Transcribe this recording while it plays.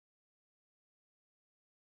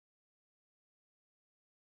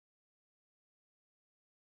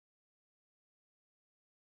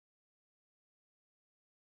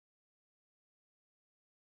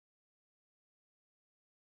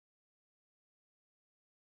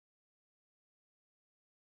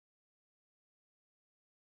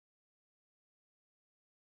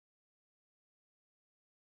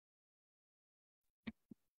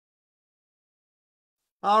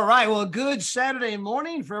All right. Well, good Saturday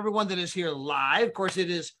morning for everyone that is here live. Of course,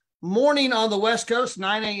 it is morning on the West Coast,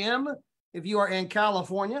 9 a.m. if you are in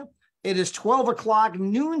California. It is 12 o'clock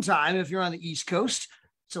noontime if you're on the East Coast.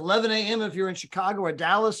 It's 11 a.m. if you're in Chicago or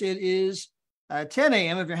Dallas. It is 10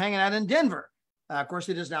 a.m. if you're hanging out in Denver. Of course,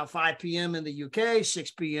 it is now 5 p.m. in the UK,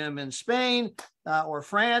 6 p.m. in Spain or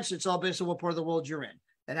France. It's all based on what part of the world you're in.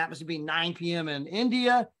 It happens to be 9 p.m. in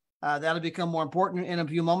India. That'll become more important in a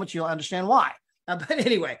few moments. You'll understand why. But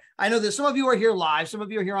anyway, I know that some of you are here live. Some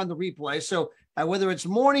of you are here on the replay. So whether it's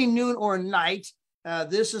morning, noon, or night,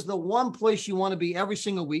 this is the one place you want to be every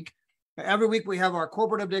single week. Every week we have our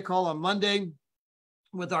corporate update call on Monday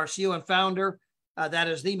with our CEO and founder. That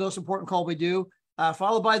is the most important call we do,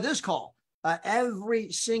 followed by this call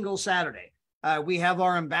every single Saturday. We have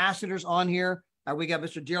our ambassadors on here. We got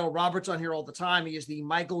Mr. Daryl Roberts on here all the time. He is the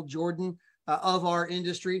Michael Jordan of our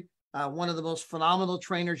industry, one of the most phenomenal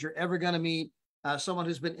trainers you're ever going to meet. Someone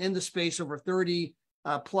who's been in the space over 30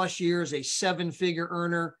 plus years, a 7-figure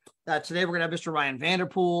earner. Today, we're going to have Mr. Ryan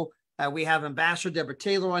Vanderpool. We have Ambassador Deborah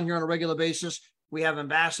Taylor on here on a regular basis. We have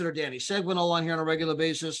Ambassador Danny Seguinol on here on a regular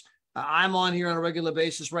basis. I'm on here on a regular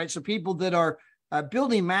basis, right? So people that are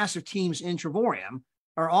building massive teams in Trevorium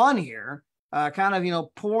are on here,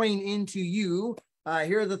 pouring into you.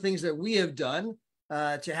 Here are the things that we have done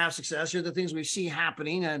to have success. Here are the things we see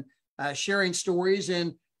happening and sharing stories.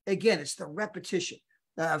 And again, it's the repetition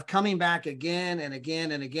of coming back again and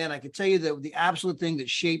again and again. I can tell you that the absolute thing that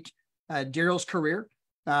shaped Daryl's career,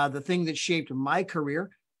 the thing that shaped my career,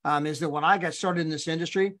 is that when I got started in this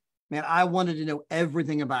industry, man, I wanted to know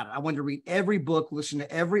everything about it. I wanted to read every book, listen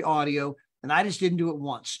to every audio, and I just didn't do it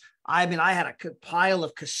once. I mean, I had a pile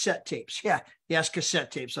of cassette tapes. Yes, cassette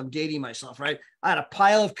tapes. I'm dating myself, right? I had a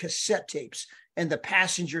pile of cassette tapes in the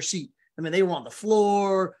passenger seat. I mean, they were on the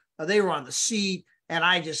floor, they were on the seat. And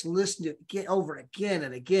I just listened to it get over again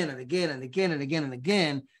and again and again and again and again and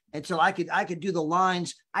again until I could do the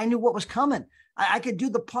lines. I knew what was coming. I could do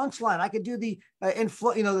the punchline. I could do the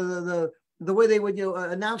the way they would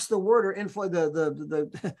announce the word or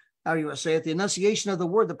the how do you want to say it? The enunciation of the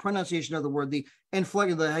word, the pronunciation of the word, the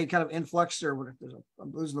inflex, the how you kind of influx or whatever.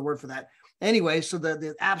 I'm losing the word for that. Anyway, so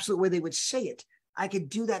the absolute way they would say it, I could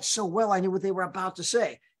do that so well. I knew what they were about to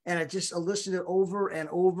say. And I just listened to it over and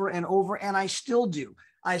over and over. And I still do.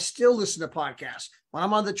 I still listen to podcasts. When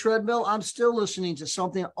I'm on the treadmill, I'm still listening to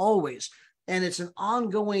something always. And it's an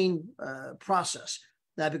ongoing process.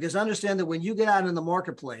 Because understand that when you get out in the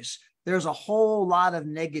marketplace, there's a whole lot of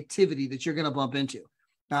negativity that you're going to bump into.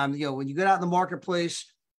 When you get out in the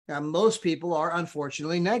marketplace, most people are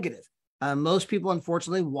unfortunately negative. Most people,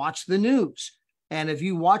 unfortunately, watch the news. And if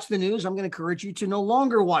you watch the news, I'm going to encourage you to no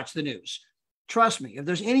longer watch the news. Trust me, if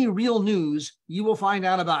there's any real news, you will find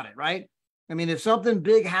out about it, right? I mean, if something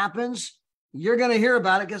big happens, you're going to hear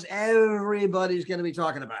about it because everybody's going to be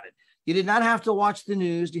talking about it. You did not have to watch the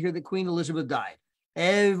news to hear that Queen Elizabeth died.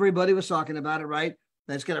 Everybody was talking about it, right?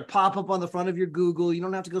 That's going to pop up on the front of your Google. You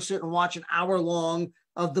don't have to go sit and watch an hour long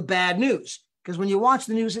of the bad news because when you watch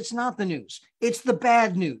the news, it's not the news. It's the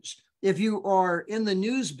bad news. If you are in the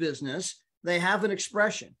news business, they have an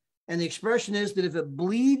expression. And the expression is that if it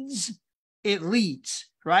bleeds, it leads,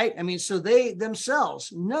 right? I mean, so they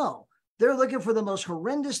themselves know they're looking for the most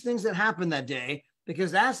horrendous things that happened that day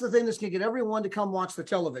because that's the thing that's going to get everyone to come watch the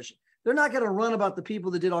television. They're not going to run about the people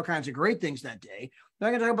that did all kinds of great things that day. They're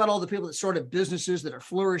not going to talk about all the people that started businesses that are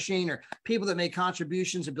flourishing or people that made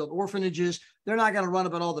contributions and built orphanages. They're not going to run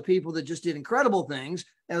about all the people that just did incredible things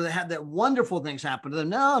and that had that wonderful things happen to them.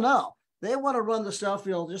 No. They want to run the stuff,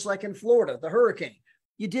 just like in Florida, the hurricane.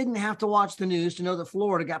 You didn't have to watch the news to know that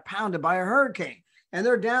Florida got pounded by a hurricane. And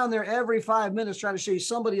they're down there every 5 minutes trying to show you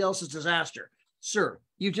somebody else's disaster. Sir,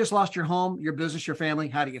 you've just lost your home, your business, your family.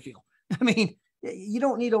 How do you feel? I mean, you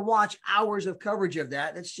don't need to watch hours of coverage of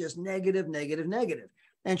that. It's just negative, negative, negative.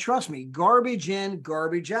 And trust me, garbage in,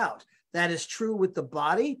 garbage out. That is true with the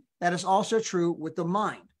body. That is also true with the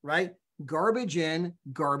mind, right? Garbage in,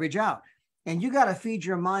 garbage out. And you got to feed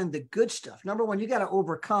your mind the good stuff. Number one, you got to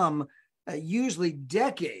overcome usually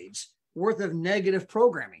decades worth of negative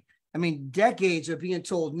programming. I mean, decades of being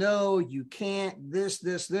told, no, you can't, this.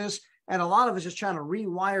 And a lot of us just trying to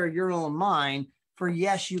rewire your own mind for,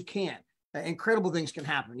 yes, you can. Incredible things can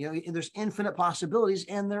happen. There's infinite possibilities,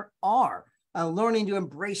 and there are. Learning to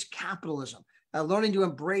embrace capitalism, learning to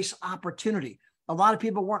embrace opportunity. A lot of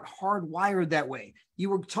people weren't hardwired that way.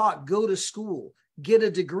 You were taught, go to school, get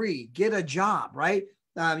a degree, get a job, right?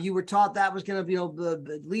 You were taught that was going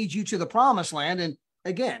to lead you to the promised land. And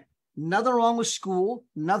again, nothing wrong with school,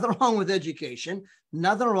 nothing wrong with education,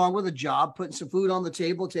 nothing wrong with a job, putting some food on the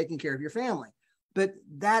table, taking care of your family. but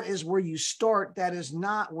that is where you start. That is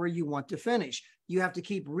not where you want to finish. You have to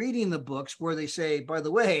keep reading the books where they say, by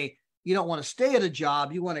the way, you don't want to stay at a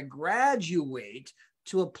job. You want to graduate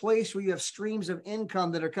to a place where you have streams of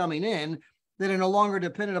income that are coming in that are no longer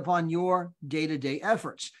dependent upon your day-to-day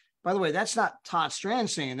efforts. By the way, that's not Todd Strand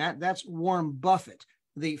saying that. That's Warren Buffett,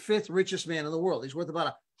 the 5th richest man in the world. He's worth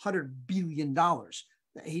about $100 billion.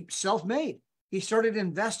 He self-made. He started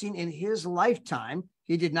investing in his lifetime.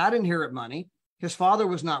 He did not inherit money. His father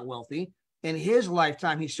was not wealthy. In his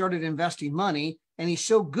lifetime, he started investing money, and he's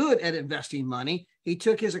so good at investing money, he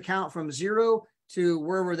took his account from zero to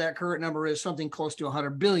wherever that current number is, something close to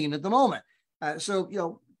 100 billion at the moment.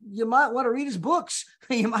 So, you might want to read his books.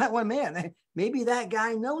 You might want, man, maybe that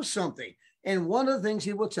guy knows something. And one of the things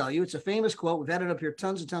he will tell you, it's a famous quote. We've had it up here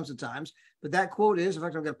tons and tons of times, but that quote is, in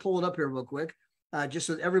fact, I'm going to pull it up here real quick, just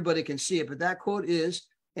so that everybody can see it. But that quote is,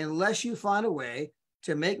 unless you find a way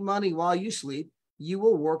to make money while you sleep, you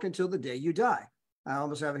will work until the day you die. I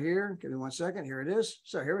almost have it here. Give me 1 second. Here it is.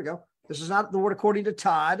 So here we go. This is not the word according to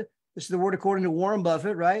Todd. This is the word according to Warren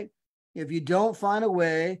Buffett, right? If you don't find a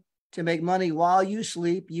way to make money while you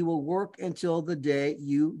sleep, you will work until the day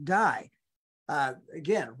you die.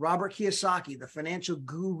 Again, Robert Kiyosaki, the financial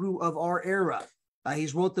guru of our era.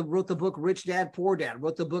 He's wrote the book Rich Dad, Poor Dad,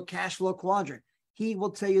 wrote the book Cash Flow Quadrant. He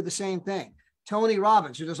will tell you the same thing. Tony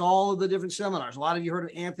Robbins, who does all of the different seminars. A lot of you heard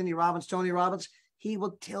of Anthony Robbins, Tony Robbins. He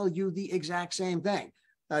will tell you the exact same thing.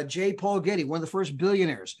 J. Paul Getty, one of the first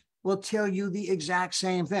billionaires, will tell you the exact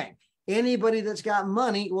same thing. Anybody that's got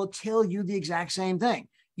money will tell you the exact same thing.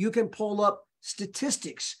 You can pull up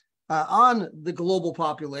statistics on the global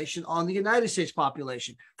population, on the United States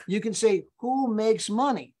population. You can say, who makes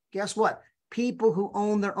money? Guess what? People who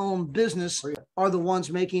own their own business are the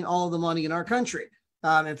ones making all the money in our country.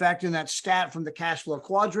 In fact, in that stat from the cash flow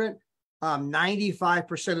quadrant,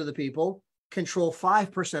 95% of the people control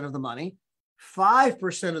 5% of the money.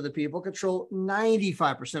 5% of the people control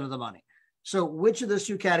 95% of the money. So which of those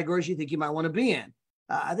two categories do you think you might want to be in?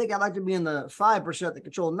 I think I'd like to be in the 5% that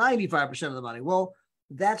control 95% of the money. Well,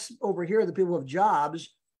 that's over here, the people who have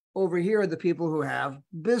jobs. Over here are the people who have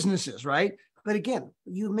businesses, right? But again,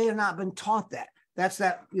 you may have not been taught that. That's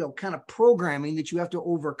that, kind of programming that you have to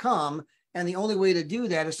overcome. And the only way to do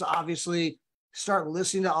that is to obviously start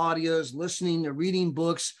listening to audios, listening to reading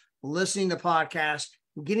books, listening to podcasts,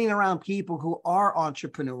 getting around people who are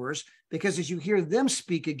entrepreneurs, because as you hear them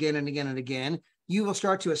speak again and again and again, you will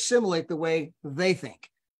start to assimilate the way they think,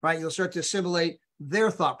 right? You'll start to assimilate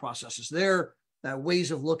their thought processes, their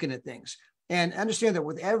ways of looking at things. And understand that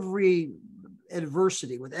with every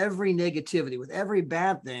adversity, with every negativity, with every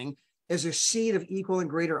bad thing is a seed of equal and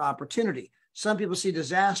greater opportunity. Some people see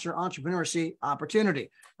disaster, entrepreneurs see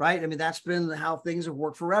opportunity, right? I mean, that's been how things have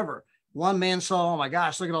worked forever. One man saw, oh my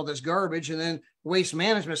gosh, look at all this garbage. And then Waste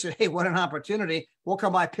Management said, hey, what an opportunity. We'll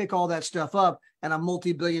come by, pick all that stuff up, and a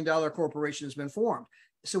multi-billion-dollar corporation has been formed.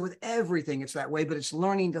 So with everything, it's that way, but it's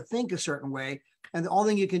learning to think a certain way. And the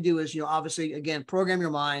only thing you can do is, obviously, again, program your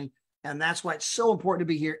mind. And that's why it's so important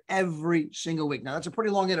to be here every single week. Now, that's a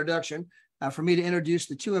pretty long introduction for me to introduce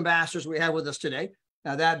the two ambassadors we have with us today.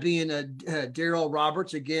 Now, that being Daryl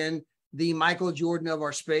Roberts, again, the Michael Jordan of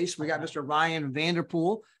our space. We got Mr. Ryan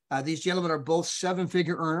Vanderpool. These gentlemen are both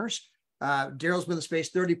seven-figure earners. Daryl's been in the space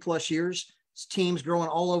 30 plus years. His team's growing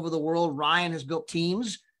all over the world. Ryan has built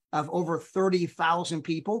teams of over 30,000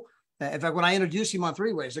 people. In fact, when I introduced him on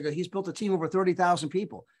Three Ways, I go, he's built a team over 30,000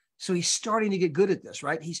 people. So he's starting to get good at this,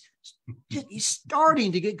 right? He's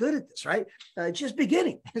starting to get good at this, right? Just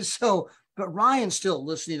beginning. So, but Ryan's still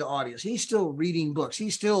listening to audios. He's still reading books.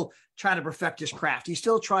 He's still trying to perfect his craft. He's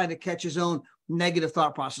still trying to catch his own negative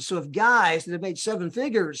thought process. So if guys that have made seven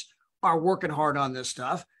figures are working hard on this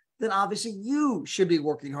stuff, then obviously you should be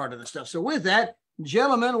working hard on this stuff. So with that,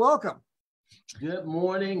 gentlemen, welcome. Good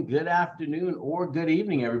morning, good afternoon, or good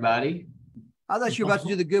evening, everybody. I thought you were about to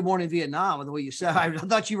do the good morning Vietnam with the way you said. I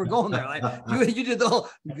thought you were going there. Like you did the whole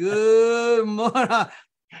good morning.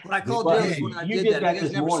 When I called Daryl when I did that, you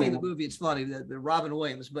guys never seen the movie. It's funny, the Robin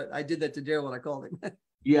Williams, but I did that to Daryl when I called him.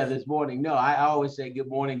 Yeah, this morning. No, I always say good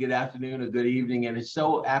morning, good afternoon, or good evening. And it's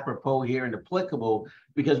so apropos here and applicable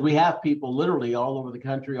because we have people literally all over the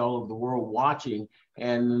country, all over the world watching,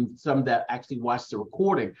 and some that actually watch the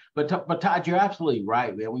recording. But Todd, you're absolutely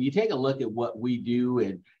right, man. When you take a look at what we do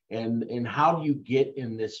and how do you get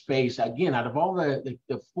in this space, again, out of all the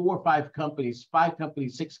 4 or 5 companies,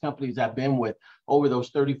 6 companies I've been with over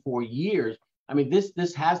those 34 years, I mean,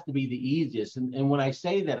 this has to be the easiest. And when I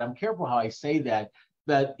say that, I'm careful how I say that,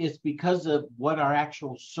 but it's because of what our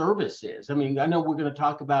actual service is. I mean, I know we're going to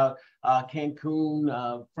talk about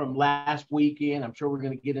Cancun from last weekend. I'm sure we're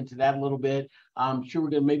going to get into that a little bit. I'm sure we're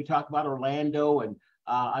going to maybe talk about Orlando. And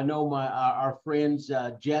I know our friends,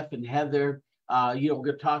 Jeff and Heather, we're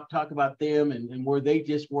going to talk about them and where they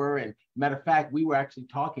just were. And matter of fact, we were actually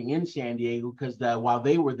talking in San Diego because while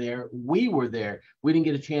they were there, we were there. We didn't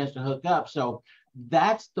get a chance to hook up. So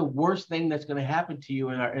that's the worst thing that's going to happen to you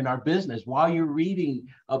in our business while you're reading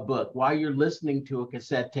a book, while you're listening to a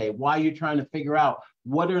cassette tape, while you're trying to figure out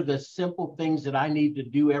what are the simple things that I need to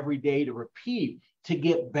do every day to repeat to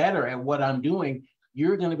get better at what I'm doing.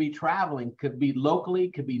 You're going to be traveling, could be locally,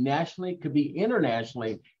 could be nationally, could be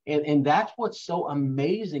internationally. And that's what's so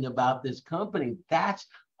amazing about this company. That's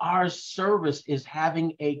our service, is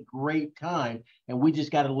having a great time. And we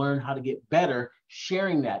just got to learn how to get better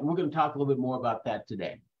sharing that. And we're going to talk a little bit more about that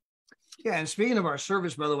today. Yeah. And speaking of our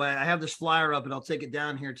service, by the way, I have this flyer up and I'll take it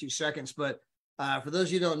down here in 2 seconds. But for those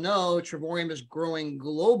of you who don't know, Trevorium is growing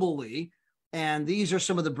globally. And these are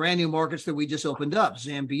some of the brand new markets that we just opened up: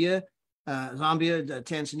 Zambia,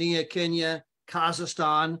 Tanzania, Kenya,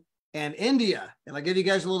 Kazakhstan, and India. And I'll give you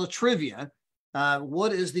guys a little trivia.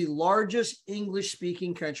 What is the largest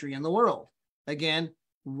English-speaking country in the world? Again,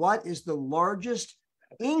 what is the largest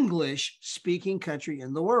English-speaking country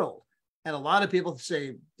in the world? And a lot of people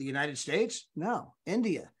say the United States. No,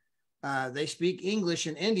 India. They speak English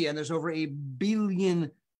in India, and there's over 1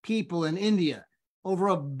 billion people in India. Over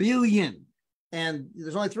 1 billion. And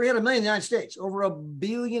there's only 300 million in the United States. Over 1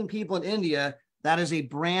 billion people in India. That is a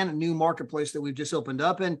brand new marketplace that we've just opened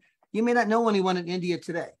up. And you may not know anyone in India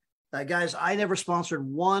today. Guys, I never sponsored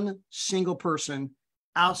one single person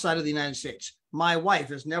outside of the United States. My wife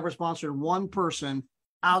has never sponsored one person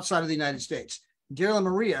outside of the United States. Daryl and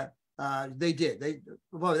Maria, they did.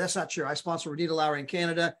 Well, that's not true. I sponsored Renita Lowry in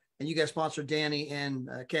Canada, and you guys sponsored Danny in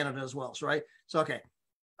Canada as well. So, right? So, okay.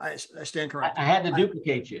 I stand corrected. I had to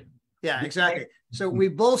duplicate you. Yeah, exactly. So we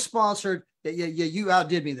both sponsored. Yeah, you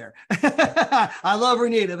outdid me there. I love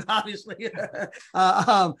Renita, obviously.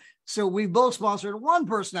 So we both sponsored one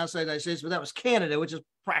person outside the United States, but that was Canada, which is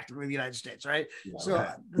practically the United States, right? Yeah, so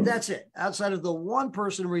that's it. Outside of the one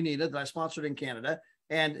person, Renita, that I sponsored in Canada,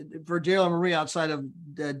 and for Daryl and Marie, outside of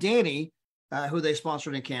Danny, who they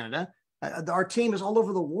sponsored in Canada, our team is all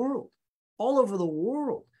over the world, all over the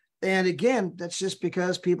world. And again, that's just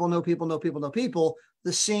because people know people know people know people.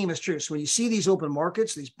 The same is true. So when you see these open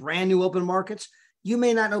markets, these brand new open markets, you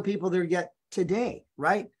may not know people there yet today,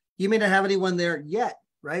 right? You may not have anyone there yet,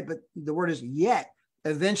 right? But the word is yet.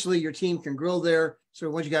 Eventually, your team can grow there. So I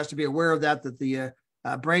want you guys to be aware of that the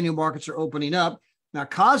brand new markets are opening up. Now,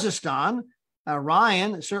 Kazakhstan,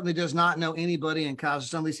 Ryan certainly does not know anybody in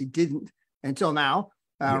Kazakhstan. At least he didn't until now.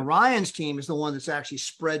 Ryan's team is the one that's actually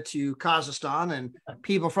spread to Kazakhstan, and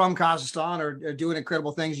people from Kazakhstan are doing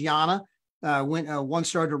incredible things. Yana went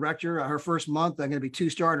 1-star director her first month. I'm going to be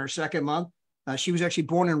 2-star in her second month. She was actually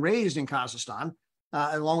born and raised in Kazakhstan,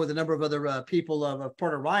 along with a number of other people of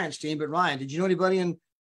part of Ryan's team. But Ryan, did you know anybody in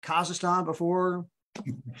Kazakhstan before?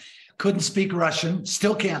 Couldn't speak Russian,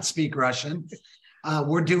 still can't speak Russian.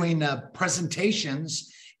 We're doing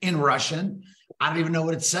presentations in Russian. I don't even know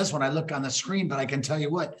what it says when I look on the screen, but I can tell you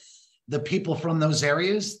what, the people from those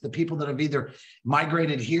areas, the people that have either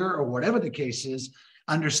migrated here or whatever the case is,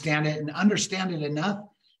 understand it, and understand it enough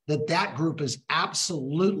that group is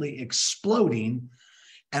absolutely exploding.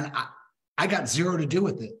 And I got zero to do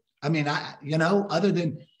with it. I mean, other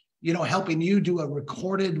than, helping you do a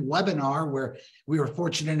recorded webinar where we were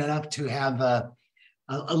fortunate enough to have a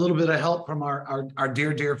little bit of help from our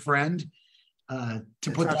dear friend,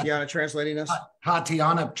 to put Tatiana translating us.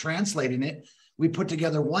 Tatiana translating it. We put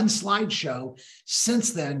together one slideshow.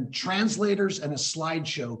 Since then, translators and a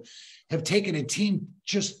slideshow have taken a team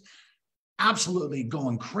just absolutely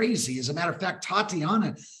going crazy. As a matter of fact,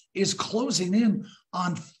 Tatiana is closing in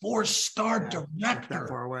on 4-star director. That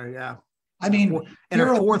far away, yeah. I mean, in her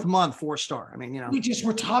 4th month, 4-star. I mean, we just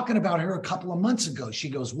were talking about her a couple of months ago. She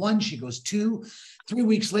goes 1, she goes 2, 3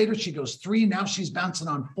 weeks later, she goes 3. Now she's bouncing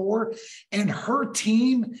on 4. And her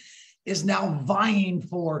team is now vying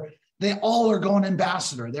for, they all are going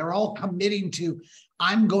ambassador. They're all committing to,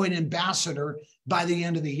 I'm going ambassador by the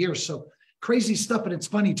end of the year. So crazy stuff. And it's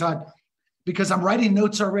funny, Todd, because I'm writing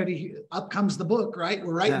notes already. Up comes the book, right?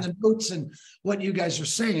 We're writing the notes and what you guys are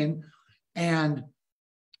saying. And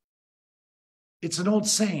it's an old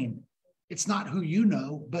saying, it's not who you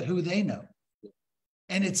know, but who they know.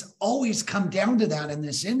 And it's always come down to that in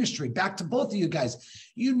this industry. Back to both of you guys.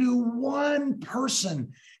 You knew one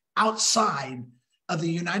person outside of the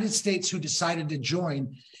United States who decided to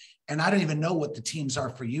join, And I don't even know what the teams are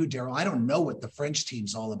for you, Daryl. I don't know what the French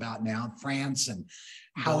team's all about now, France and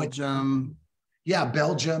how Belgium. Yeah,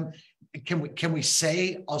 Belgium. Can we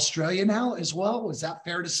say Australia now as well? Is that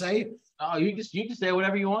fair to say? Oh, you can say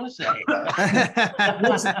whatever you want to say.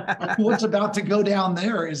 What's about to go down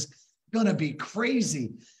there is going to be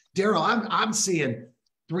crazy. Daryl, I'm seeing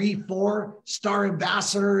 3-4 star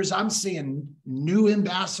ambassadors. I'm seeing new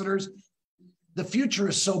ambassadors. The future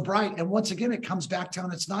is so bright. And once again, it comes back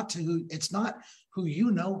down. It's not who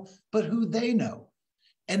you know, but who they know.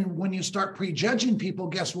 And when you start prejudging people,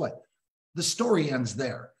 guess what? The story ends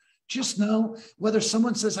there. Just know whether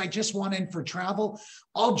someone says, I just want in for travel,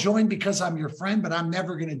 I'll join because I'm your friend, but I'm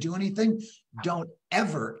never going to do anything. Don't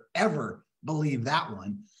ever, ever believe that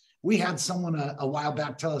one. We had someone a while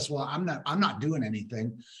back tell us, well, I'm not doing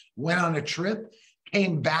anything. Went on a trip,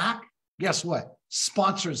 came back. Guess what?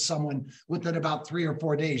 Sponsored someone within about 3 or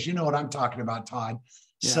 4 days. You know what I'm talking about, Todd.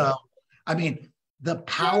 Yeah. So, I mean, the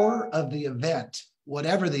power of the event,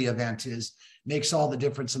 whatever the event is, makes all the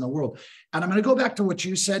difference in the world. And I'm going to go back to what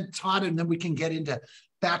you said, Todd, and then we can get into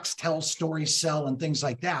facts, tell, stories, sell, and things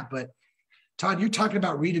like that. But Todd, you're talking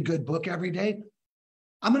about read a good book every day.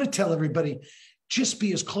 I'm going to tell everybody, just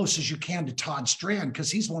be as close as you can to Todd Strand,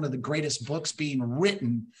 because he's one of the greatest books being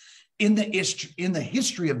written in the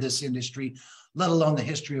history of this industry, let alone the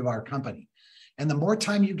history of our company. And the more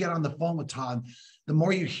time you get on the phone with Todd, the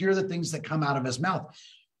more you hear the things that come out of his mouth.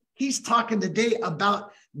 He's talking today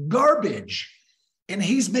about garbage, and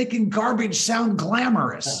he's making garbage sound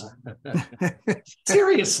glamorous.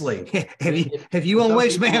 Seriously. If you own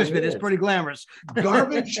Waste Management, it's pretty glamorous.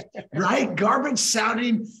 Garbage, right? Garbage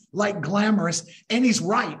sounding like glamorous. And he's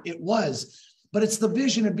right, it was. But it's the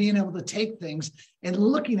vision of being able to take things and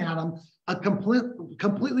looking at them a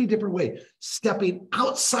completely different way, stepping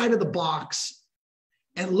outside of the box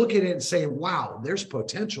and looking at it and saying, wow, there's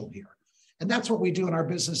potential here. And that's what we do in our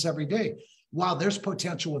business every day. Wow, there's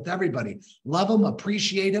potential with everybody. Love them,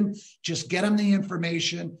 appreciate them, just get them the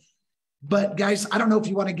information. But guys, I don't know if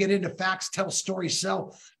you want to get into facts, tell, story,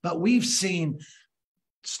 sell, but we've seen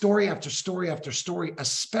story after story after story,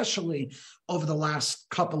 especially over the last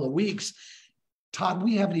couple of weeks. Todd,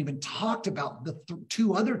 we haven't even talked about the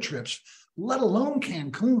 2 other trips, let alone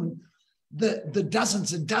Cancun, the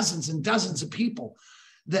dozens and dozens and dozens of people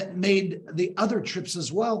that made the other trips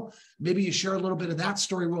as well. Maybe you share a little bit of that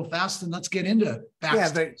story real fast, and let's get into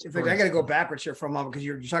facts. Yeah, but I got to go backwards here for a moment, because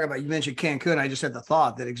you're talking about, you mentioned Cancun. I just had the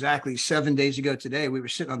thought that exactly 7 days ago today, we were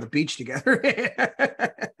sitting on the beach together.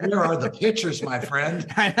 Where are the pictures, my friend?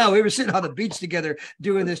 I know, we were sitting on the beach together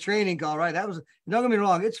doing this training call, right? That was, don't get me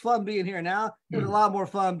wrong, it's fun being here now. It was a lot more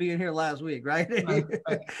fun being here last week, right?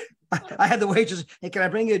 I had the waitress, hey, can I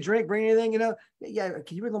bring you a drink, bring anything, yeah,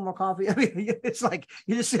 can you bring a little more coffee? I mean, it's like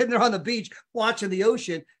you're just sitting there on the beach watching the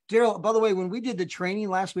ocean. Daryl, by the way, when we did the training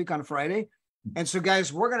last week on Friday, and so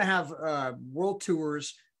guys, we're going to have world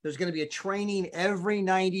tours. There's going to be a training every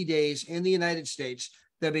 90 days in the United States.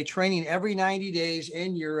 There'll be training every 90 days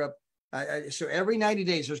in Europe. So every 90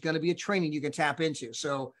 days, there's going to be a training you can tap into.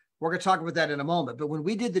 So we're going to talk about that in a moment. But when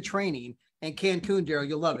we did the training in Cancun, Daryl,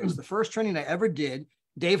 you'll love it. It's the first training I ever did.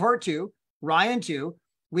 Dave Hart too, Ryan too.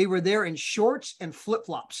 We were there in shorts and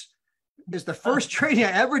flip-flops. It's the first training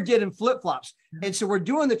I ever did in flip-flops. And so we're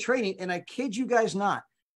doing the training, and I kid you guys not,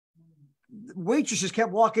 waitresses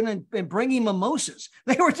kept walking in and bringing mimosas.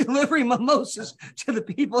 They were delivering mimosas to the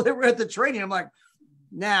people that were at the training. I'm like,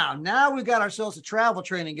 now we've got ourselves a travel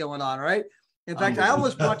training going on, right? In fact, I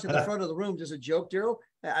almost brought to the front of the room just a joke, Daryl.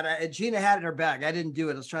 And Gina had it in her bag. I didn't do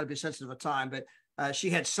it. I was trying to be sensitive of time, but she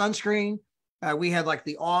had sunscreen. We had like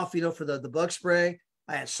the off, for the bug spray.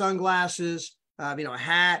 I had sunglasses, a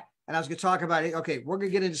hat. And I was going to talk about it. Okay, we're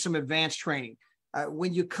going to get into some advanced training.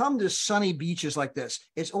 When you come to sunny beaches like this,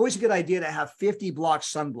 it's always a good idea to have 50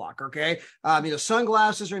 blocks sunblock. Okay.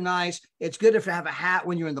 Sunglasses are nice. It's good if you have a hat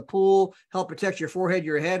when you're in the pool, help protect your forehead,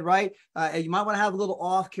 your head, right? And you might want to have a little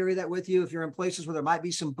off, carry that with you if you're in places where there might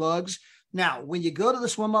be some bugs. Now, when you go to the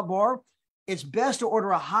swim up bar, it's best to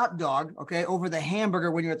order a hot dog, okay, over the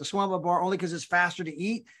hamburger when you're at the swim up bar, only because it's faster to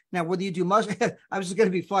eat. Now, whether you do I was just going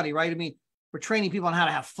to be funny, right? I mean, we're training people on how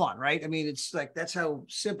to have fun, right? I mean, it's like, that's how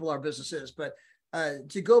simple our business is. But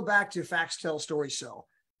to go back to facts, tell, stories, sell.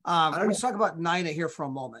 Let's talk about Nina here for a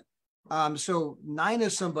moment. So Nina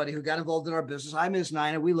is somebody who got involved in our business. I miss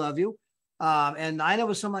Nina. We love you. And Nina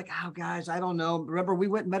was something like, oh, guys, I don't know. Remember, we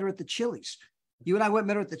went and met her at the Chili's. You and I went and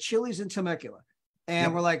met her at the Chili's in Temecula.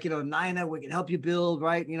 And we're like, Nina, we can help you build,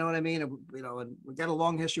 right? You know what I mean? And, and we got a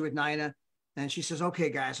long history with Nina. And she says, okay,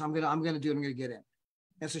 guys, I'm going to get in.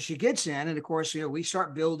 And so she gets in. And of course, we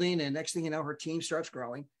start building. And next thing you know, her team starts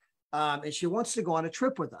growing. and she wants to go on a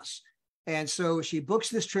trip with us. And so she books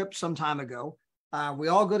this trip some time ago. We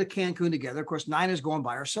all go to Cancun together. Of course, Nina's going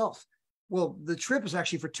by herself. Well, the trip is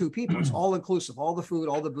actually for two people. It's all inclusive. All the food,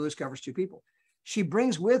 all the booze covers two people. She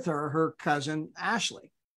brings with her her cousin,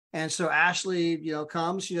 Ashley. And so Ashley,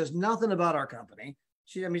 comes. She knows nothing about our company.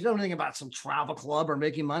 She doesn't know anything about some travel club or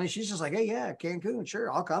making money. She's just like, hey, yeah, Cancun,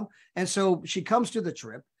 sure, I'll come. And so she comes to the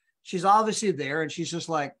trip. She's obviously there, and she's just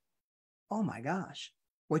like, oh my gosh,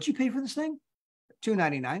 what'd you pay for this thing?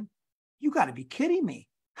 $299. You got to be kidding me.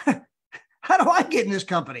 How do I get in this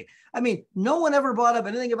company? I mean, no one ever brought up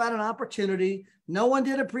anything about an opportunity. No one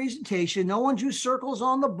did a presentation. No one drew circles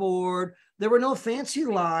on the board. There were no fancy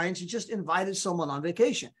lines. You just invited someone on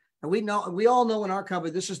vacation. And we all know in our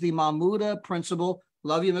company, this is the Mahmuda principle.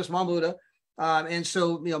 Love you, Miss Mahmuda. And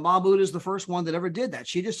so, Mahmuda is the first one that ever did that.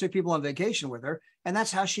 She just took people on vacation with her, and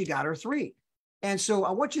that's how she got her 3. And so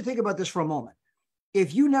I want you to think about this for a moment.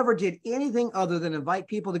 If you never did anything other than invite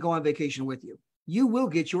people to go on vacation with you, you will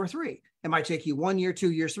get your 3. It might take you 1 year,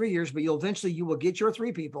 2 years, 3 years, but you will get your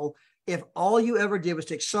 3 people if all you ever did was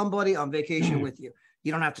take somebody on vacation with you.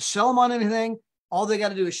 You don't have to sell them on anything. All they got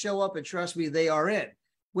to do is show up, and trust me, they are in.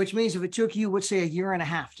 Which means if it took you, let's say, a year and a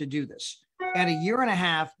half to do this, and a year and a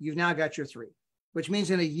half, you've now got your 3, which means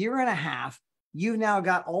in a year and a half, you've now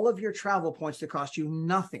got all of your travel points that cost you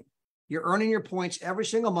nothing. You're earning your points every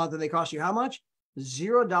single month, and they cost you how much?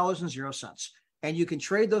 $0.00. And you can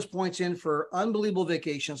trade those points in for unbelievable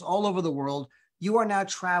vacations all over the world. You are now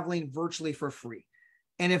traveling virtually for free.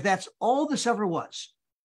 And if that's all this ever was,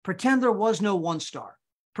 pretend there was no 1-star.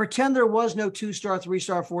 Pretend there was no 2-star,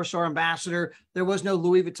 3-star, 4-star ambassador. There was no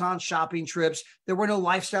Louis Vuitton shopping trips. There were no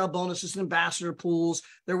lifestyle bonuses and ambassador pools.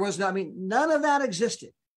 None of that existed.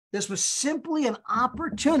 This was simply an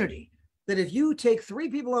opportunity that if you take 3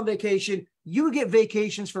 people on vacation, you get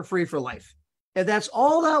vacations for free for life. If that's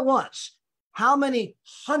all that was, how many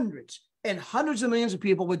hundreds and hundreds of millions of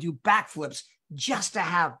people would do backflips just to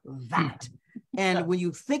have that? And when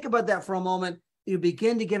you think about that for a moment, you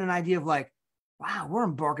begin to get an idea of like, wow, we're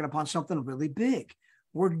embarking upon something really big.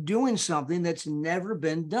 We're doing something that's never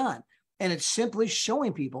been done. And it's simply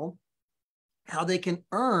showing people how they can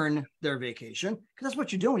earn their vacation, because that's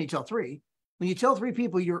what you're doing when you tell 3. When you tell 3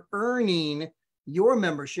 people, you're earning your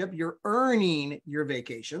membership, you're earning your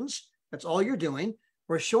vacations. That's all you're doing.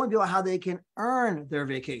 We're showing people how they can earn their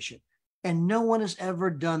vacation. And no one has ever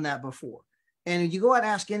done that before. And if you go out and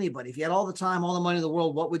ask anybody, if you had all the time, all the money in the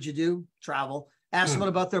world, what would you do? Travel. Ask someone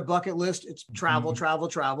about their bucket list. It's travel, travel,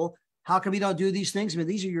 travel. How come you don't do these things? I mean,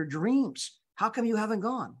 these are your dreams. How come you haven't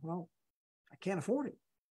gone? Well, I can't afford it.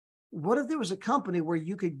 What if there was a company where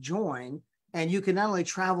you could join and you could not only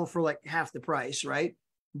travel for like half the price, right?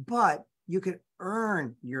 But you could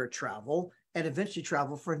earn your travel and eventually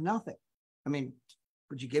travel for nothing. I mean,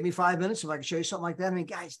 would you give me 5 minutes if I could show you something like that? I mean,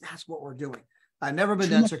 guys, that's what we're doing. I've never been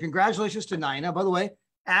done. So congratulations to Nina. By the way,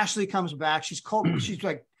 Ashley comes back. She's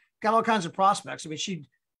like got all kinds of prospects. I mean, she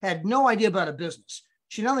had no idea about a business.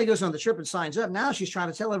 She not only goes on the trip and signs up, now she's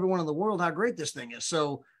trying to tell everyone in the world how great this thing is.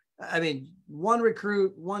 So, I mean, 1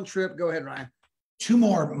 recruit, 1 trip. Go ahead, Ryan. 2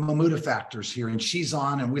 more Mahmuda factors here, and she's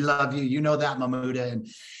on, and we love you. You know that, Mahmuda.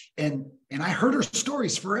 And I heard her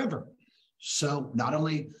stories forever. So not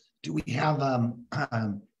only do we have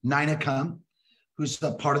Nina come, who's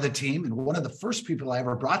a part of the team, and one of the first people I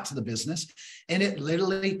ever brought to the business, and it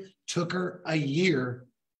literally took her a year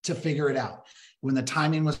to figure it out when the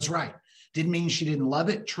timing was right. Didn't mean she didn't love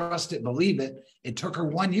it, trust it, believe it. It took her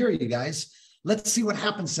 1 year, you guys. Let's see what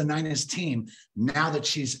happens to Nina's team now that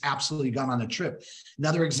she's absolutely gone on a trip.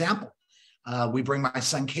 Another example, we bring my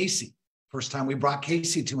son, Casey. First time we brought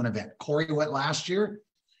Casey to an event. Corey went last year.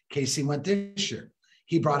 Casey went this year.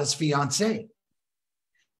 He brought his fiance.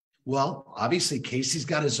 Well, obviously, Casey's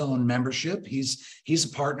got his own membership. He's a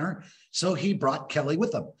partner. So he brought Kelly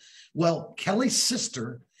with him. Well, Kelly's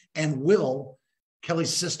sister and Will,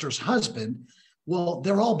 Kelly's sister's husband, well,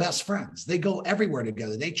 they're all best friends. They go everywhere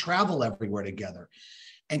together. They travel everywhere together.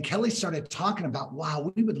 And Kelly started talking about,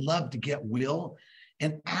 wow, we would love to get Will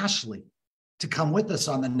and Ashley to come with us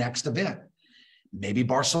on the next event. Maybe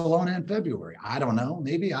Barcelona in February. I don't know.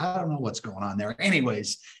 Maybe, I don't know what's going on there.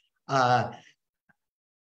 Anyways,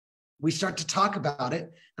 we start to talk about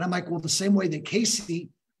it. And I'm like, well, the same way that Casey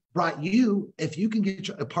brought you, if you can get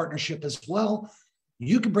a partnership as well,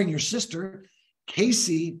 you can bring your sister.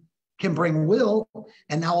 Casey can bring Will,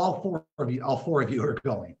 and now all four of you are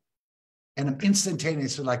going. And I'm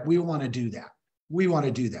instantaneously like, we want to do that. We want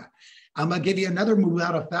to do that. I'm going to give you another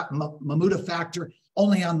Mahmuda factor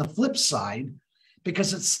only on the flip side,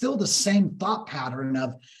 because it's still the same thought pattern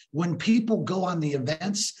of when people go on the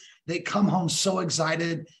events, they come home so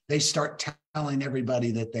excited, they start telling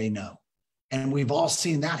everybody that they know. And we've all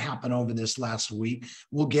seen that happen over this last week.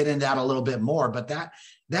 We'll get into that a little bit more, but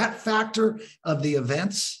that factor of the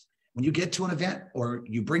events, when you get to an event or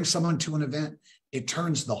you bring someone to an event, it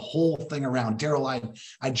turns the whole thing around. Daryl,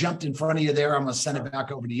 I jumped in front of you there. I'm going to send it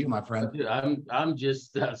back over to you, my friend. I'm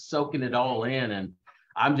just soaking it all in, and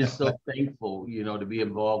I'm just so thankful, to be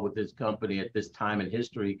involved with this company at this time in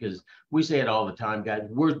history, because we say it all the time, guys,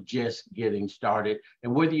 we're just getting started.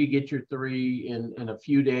 And whether you get your 3 in a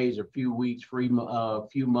few days or few weeks,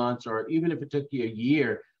 few months, or even if it took you a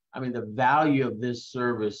year, I mean, the value of this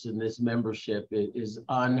service and this membership is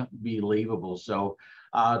unbelievable. So,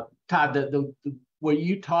 Todd, what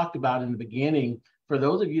you talked about in the beginning, for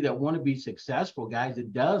those of you that want to be successful, guys,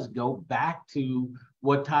 it does go back to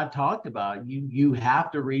what Todd talked about. You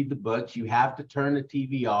have to read the books. You have to turn the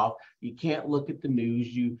TV off. You can't look at the news.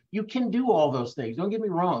 You can do all those things. Don't get me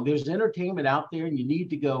wrong. There's entertainment out there, and you need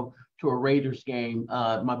to go to a Raiders game.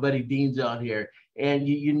 My buddy Dean's on here, and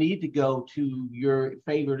you need to go to your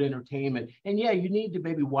favorite entertainment. And yeah, you need to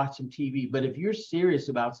maybe watch some TV. But if you're serious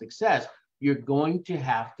about success, you're going to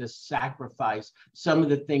have to sacrifice some of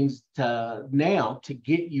the things to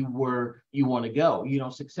get you where you want to go.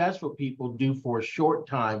 Successful people do for a short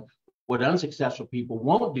time what unsuccessful people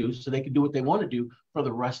won't do, so they can do what they want to do for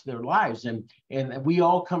the rest of their lives. And we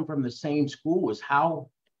all come from the same school. Is how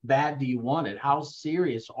bad do you want it? How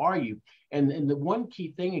serious are you? And the one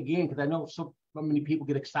key thing, again, because I know so many people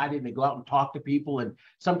get excited and they go out and talk to people, and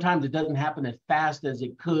sometimes it doesn't happen as fast as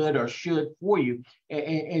it could or should for you.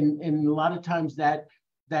 And a lot of times that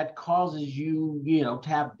causes you, to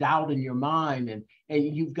have doubt in your mind, and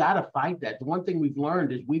you've got to fight that. The one thing we've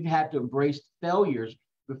learned is we've had to embrace failures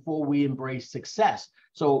before we embrace success.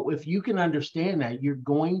 So if you can understand that, you're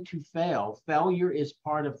going to fail. Failure is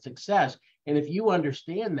part of success. And if you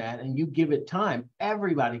understand that and you give it time,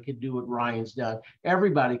 everybody can do what Ryan's done.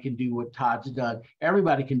 Everybody can do what Todd's done.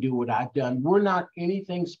 Everybody can do what I've done. We're not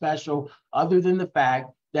anything special other than the fact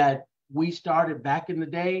that we started back in the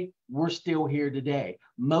day. We're still here today.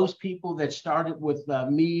 Most people that started with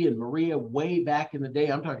me and Maria way back in the day,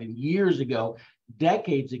 I'm talking years ago,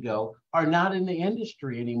 decades ago, are not in the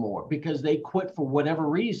industry anymore because they quit for whatever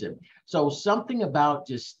reason. So something about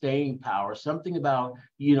just staying power, something about,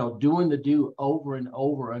 doing the do over and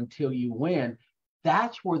over until you win.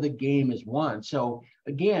 That's where the game is won. So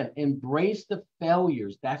again, embrace the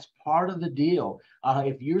failures. That's part of the deal.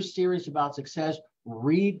 If you're serious about success,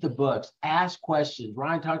 read the books, ask questions.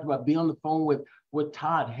 Ryan talked about being on the phone with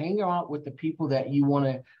Todd. Hang out with the people that you want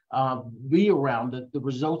to be around, the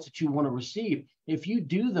results that you want to receive. If you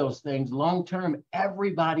do those things long term,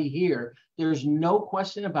 everybody here, there's no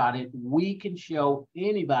question about it, we can show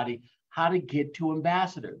anybody how to get to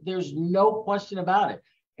ambassador. There's no question about it.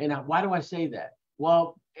 And why do I say that?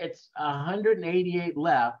 Well, it's 188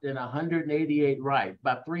 left and 188 right,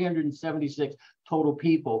 about 376 total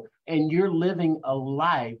people. And you're living a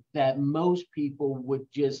life that most people would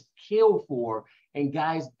just kill for. And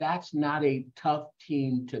guys, that's not a tough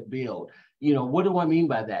team to build. What do I mean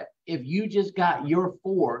by that? If you just got your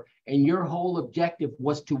 4 and your whole objective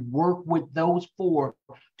was to work with those 4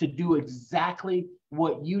 to do exactly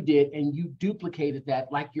what you did, and you duplicated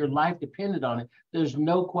that like your life depended on it, there's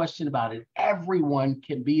no question about it. Everyone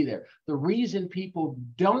can be there. The reason people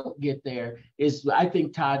don't get there is, I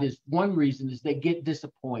think, Todd, is one reason is they get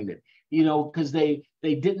disappointed, because they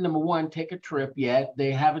didn't, number one, take a trip yet.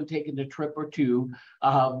 They haven't taken a trip or two.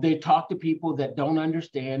 They talk to people that don't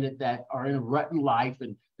understand it, that are in a rut in life,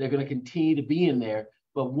 and they're going to continue to be in there.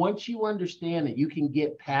 But once you understand that you can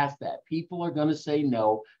get past that, people are going to say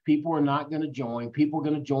no. People are not going to join. People are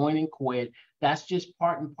going to join and quit. That's just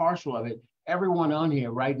part and parcel of it. Everyone on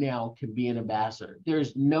here right now can be an ambassador.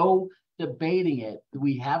 There's no debating it.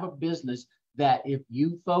 We have a business that if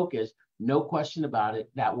you focus, no question about it,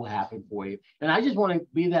 that will happen for you. And I just want to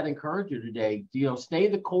be that encourager today. Stay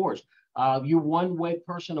the course. You're one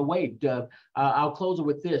person away. I'll close it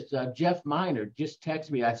with this. Jeff Miner just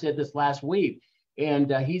texted me. I said this last week.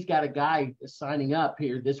 And he's got a guy signing up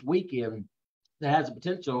here this weekend that has the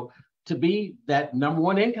potential to be that number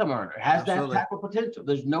 1 income earner, has Absolutely. That type of potential.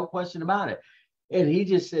 There's no question about it. And he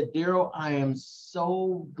just said, Daryl, I am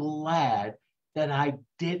so glad that I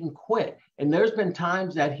didn't quit. And there's been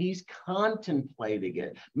times that he's contemplating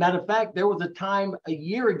it. Matter of fact, there was a time a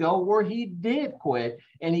year ago where he did quit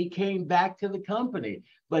and he came back to the company.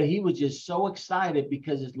 But he was just so excited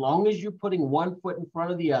because as long as you're putting one foot in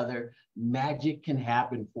front of the other, magic can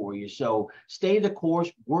happen for you. So stay the course,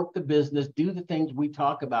 work the business, do the things we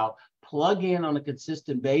talk about, plug in on a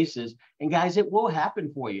consistent basis. And guys, it will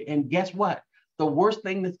happen for you. And guess what? the worst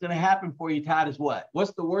thing that's going to happen for you, Todd, is what?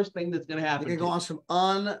 What's the worst thing that's going to happen? You're going to go on some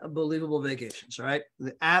unbelievable vacations, right?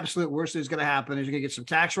 The absolute worst thing that's going to happen is you're going to get some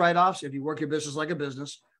tax write-offs if you work your business like a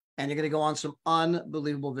business, and you're going to go on some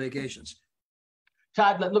unbelievable vacations.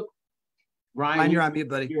 Todd, look, Ryan, you're on mute,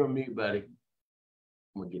 buddy. You're on mute, buddy.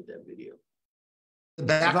 I'm going to get that video. The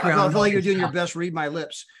background. I feel like you're doing your best. Read my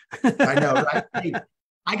lips. I know, right? Hey,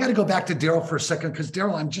 I got to go back to Daryl for a second because,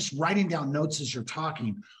 Daryl, I'm just writing down notes as you're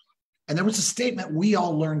talking. And there was a statement we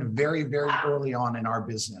all learned very, very early on in our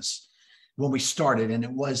business when we started. And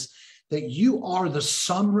it was that you are the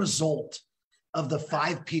sum result of the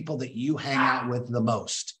 5 people that you hang out with the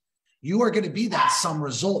most. You are going to be that sum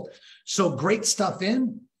result. So great stuff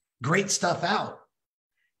in, great stuff out.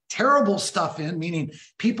 Terrible stuff in, meaning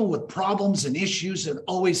people with problems and issues and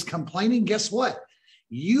always complaining. Guess what?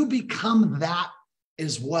 You become that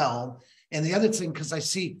as well. And the other thing, because I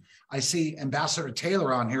see Ambassador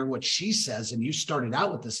Taylor on here, what she says, and you started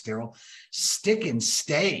out with this, Daryl, stick and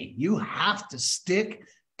stay. You have to stick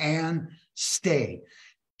and stay.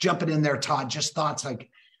 Jumping in there, Todd, just thoughts like,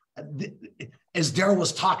 as Daryl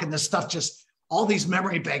was talking, this stuff, just all these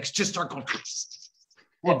memory banks just start going.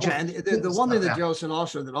 Well, and the one thing that Daryl said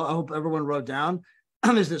also that I hope everyone wrote down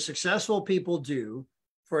is that successful people do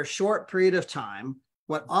for a short period of time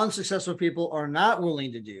what unsuccessful people are not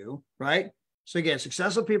willing to do, right? So again,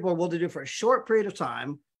 successful people are willing to do for a short period of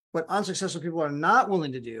time what unsuccessful people are not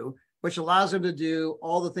willing to do, which allows them to do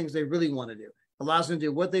all the things they really want to do, allows them to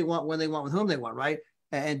do what they want, when they want, with whom they want, right?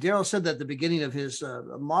 And Daryl said that at the beginning of his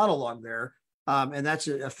monologue there, and that's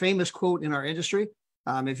a famous quote in our industry.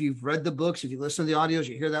 If you've read the books, if you listen to the audios,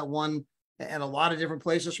 you hear that one in a lot of different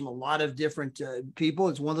places from a lot of different people.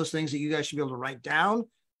 It's one of those things that you guys should be able to write down.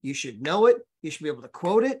 You should know it. You should be able to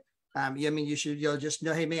quote it. I mean, you should just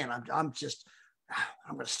know, hey, man, I'm going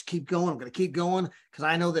to keep going. I'm going to keep going because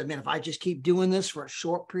I know that, man, if I just keep doing this for a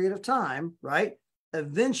short period of time, right,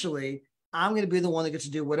 eventually I'm going to be the one that gets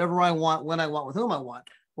to do whatever I want, when I want, with whom I want.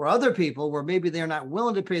 Where other people, where maybe they're not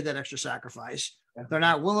willing to pay that extra sacrifice, they're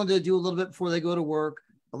not willing to do a little bit before they go to work,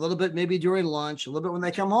 a little bit maybe during lunch, a little bit when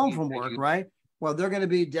they come home from work, right? Well, they're going to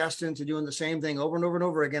be destined to doing the same thing over and over and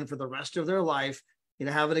over again for the rest of their life. You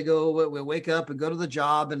know, having to go, we wake up and go to the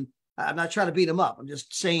job. And I'm not trying to beat them up. I'm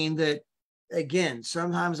just saying that, again,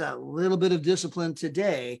 sometimes that little bit of discipline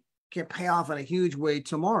today can pay off in a huge way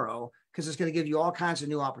tomorrow because it's going to give you all kinds of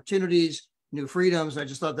new opportunities, new freedoms. I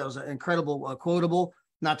just thought that was an incredible quotable,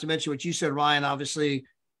 not to mention what you said, Ryan. Obviously,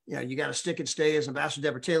 you know, you got to stick and stay, as Ambassador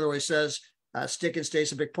Deborah Taylor always says, stick and stay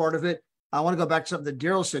is a big part of it. I want to go back to something that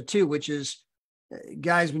Daryl said too, which is,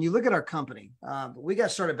 guys, when you look at our company, we got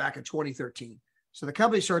started back in 2013. So the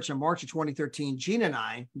company starts in March of 2013. Gina and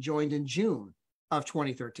I joined in June of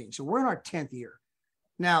 2013. So we're in our 10th year.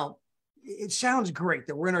 Now, it sounds great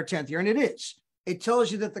that we're in our 10th year, and it is. It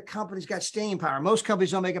tells you that the company's got staying power. Most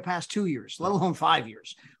companies don't make it past 2 years, let alone 5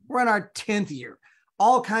 years. We're in our 10th year.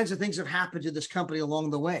 All kinds of things have happened to this company along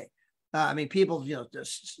the way. I mean, people,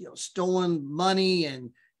 stolen money, and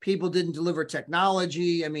people didn't deliver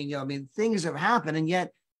technology. I mean, things have happened, and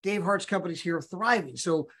yet Dave Hart's company's here thriving.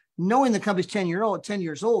 So knowing the company's 10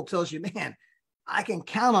 years old tells you, man, I can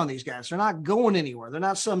count on these guys. They're not going anywhere. They're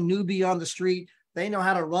not some newbie on the street. They know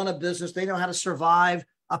how to run a business. They know how to survive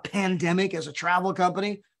a pandemic as a travel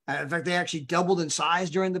company. In fact, they actually doubled in size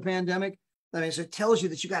during the pandemic. I mean, so it tells you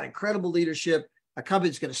that you got incredible leadership, a company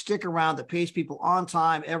that's going to stick around, that pays people on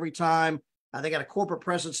time, every time. They got a corporate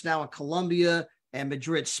presence now in Colombia and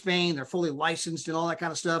Madrid, Spain. They're fully licensed and all that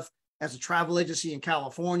kind of stuff as a travel agency in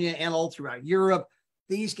California and all throughout Europe.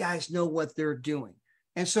 These guys know what they're doing.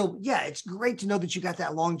 And so, yeah, it's great to know that you got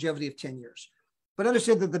that longevity of 10 years. But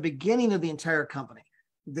understand that the beginning of the entire company,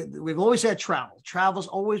 we've always had travel. Travel's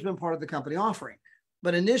always been part of the company offering.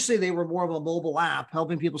 But initially, they were more of a mobile app,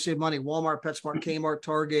 helping people save money. Walmart, PetSmart, Kmart,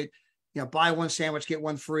 Target, buy one sandwich, get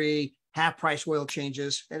one free, half price oil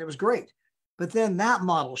changes. And it was great. But then that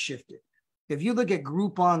model shifted. If you look at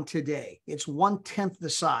Groupon today, it's 1/10 the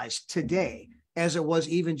size today as it was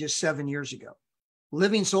even just 7 years ago.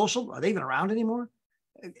 Living Social, are they even around anymore?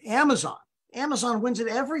 Amazon wins at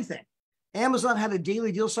everything. Amazon had a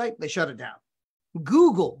daily deal site, they shut it down.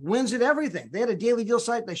 Google wins at everything. They had a daily deal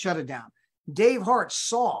site, they shut it down. Dave Hart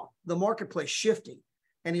saw the marketplace shifting,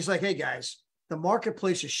 and he's like, hey guys, the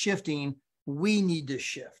marketplace is shifting. We need to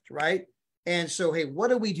shift, right? And so, hey, what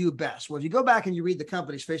do we do best? Well, if you go back and you read the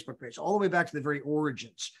company's Facebook page, all the way back to the very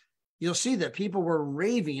origins, you'll see that people were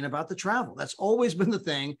raving about the travel. That's always been the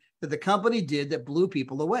thing that the company did that blew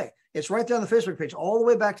people away. It's right there on the Facebook page, all the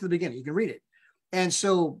way back to the beginning. You can read it. And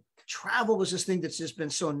so travel was this thing that's just been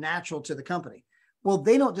so natural to the company. Well,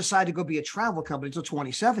 they don't decide to go be a travel company until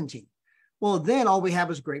 2017. Well, then all we had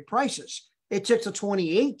was great prices. It took to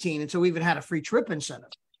 2018 until we even had a free trip incentive.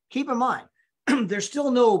 Keep in mind, there's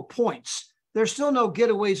still no points. There's still no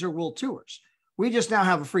getaways or world tours. We just now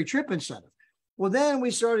have a free trip incentive. Well, then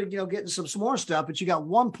we started, getting some more stuff, but you got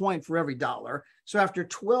 1 point for every dollar. So after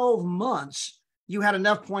 12 months, you had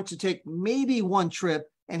enough points to take maybe one trip.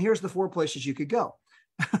 And here's the 4 places you could go.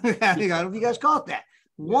 I don't know if you guys caught that.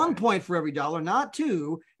 1 point for every dollar, not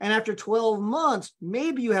 2. And after 12 months,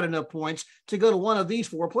 maybe you had enough points to go to one of these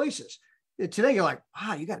 4 places. Today, you're like,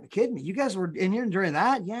 wow, you got to be kidding me. You guys were in here during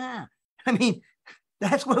that? Yeah. I mean,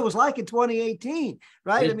 that's what it was like in 2018,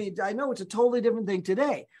 right? I mean, I know it's a totally different thing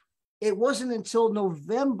today. It wasn't until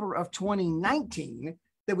November of 2019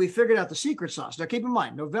 that we figured out the secret sauce. Now, keep in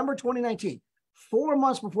mind, November 2019, 4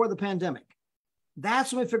 months before the pandemic,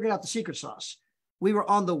 that's when we figured out the secret sauce. We were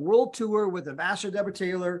on the world tour with Ambassador Deborah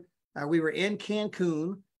Taylor. We were in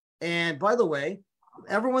Cancun. And by the way,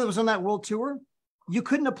 everyone that was on that world tour, you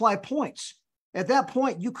couldn't apply points. At that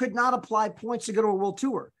point, you could not apply points to go to a world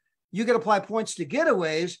tour. You could apply points to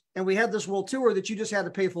getaways. And we had this world tour that you just had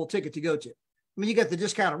to pay full ticket to go to. I mean, you got the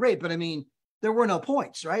discounted rate, but I mean, there were no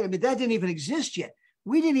points, right? I mean, that didn't even exist yet.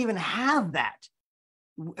 We didn't even have that.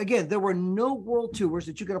 Again, there were no world tours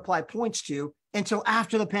that you could apply points to until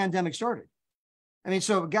after the pandemic started. I mean,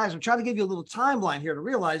 so guys, I'm trying to give you a little timeline here to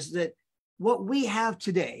realize that what we have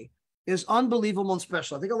today is unbelievable and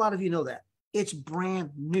special. I think a lot of you know that. It's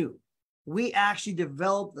brand new. We actually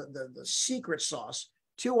developed the secret sauce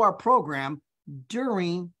to our program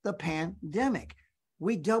during the pandemic.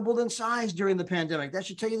 We doubled in size during the pandemic. That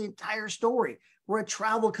should tell you the entire story. We're a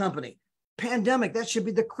travel company. Pandemic, that should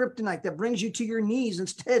be the kryptonite that brings you to your knees.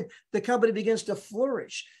 Instead, the company begins to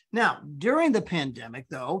flourish. Now, during the pandemic,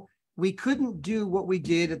 though, we couldn't do what we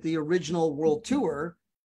did at the original world tour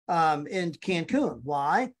in Cancun.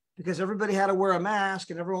 Why? Because everybody had to wear a mask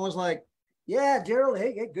and everyone was like, yeah, Daryl,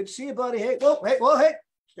 hey, good to see you, buddy. Hey,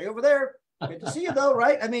 stay over there. Good to see you, though,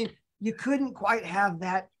 right? I mean, you couldn't quite have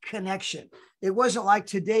that connection. It wasn't like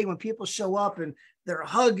today when people show up and they're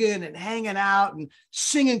hugging and hanging out and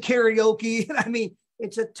singing karaoke. I mean,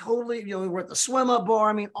 it's a totally, we're at the swim up bar.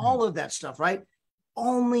 I mean, all of that stuff, right?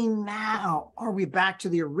 Only now are we back to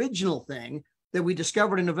the original thing that we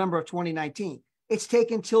discovered in November of 2019. It's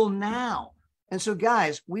taken till now. And so,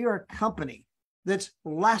 guys, we are a company that's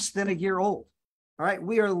less than a year old. All right.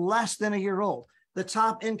 We are less than a year old. The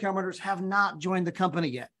top income earners have not joined the company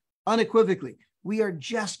yet. Unequivocally, we are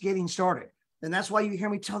just getting started. And that's why you hear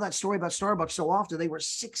me tell that story about Starbucks so often. They were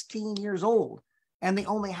 16 years old and they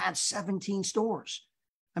only had 17 stores.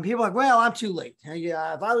 And people are like, well, I'm too late.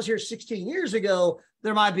 Yeah, if I was here 16 years ago,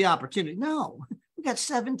 there might be opportunity. No, we got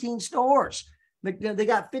 17 stores. They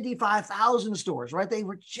got 55,000 stores, right? They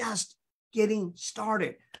were just getting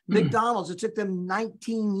started. McDonald's, it took them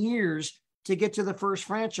 19 years to get to the first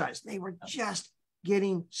franchise. They were just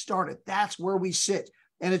getting started. That's where we sit.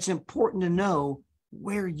 And it's important to know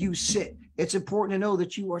where you sit. It's important to know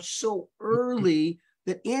that you are so early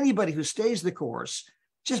that anybody who stays the course,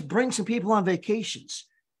 just bring some people on vacations.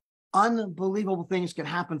 Unbelievable things can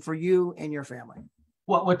happen for you and your family.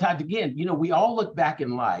 Well, Todd, again, we all look back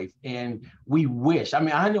in life and we wish. I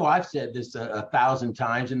mean, I know I've said this a thousand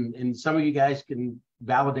times, and some of you guys can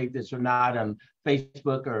validate this or not on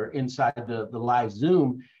Facebook or inside the live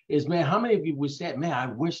Zoom, is, man, how many of you would say, man, I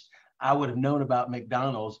wish I would have known about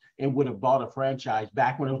McDonald's and would have bought a franchise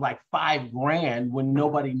back when it was like $5,000 when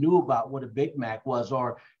nobody knew about what a Big Mac was,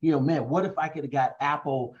 or, man, what if I could have got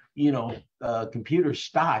Apple, computer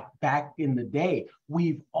stock back in the day?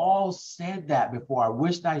 We've all said that before. I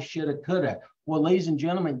wished I should have, could have. Well, ladies and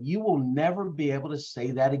gentlemen, you will never be able to say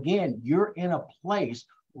that again. You're in a place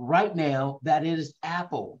right now that is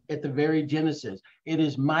Apple at the very genesis. It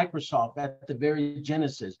is Microsoft at the very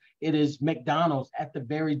genesis. It is McDonald's at the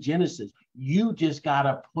very genesis. You just got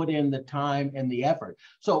to put in the time and the effort.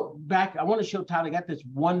 So back, I want to show Todd, I got this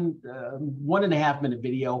 1.5 minute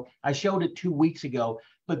video. I showed it 2 weeks ago,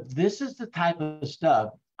 but this is the type of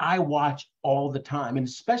stuff I watch all the time. And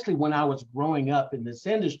especially when I was growing up in this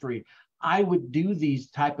industry, I would do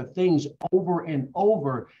these type of things over and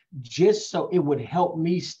over just so it would help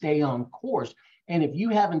me stay on course. And if you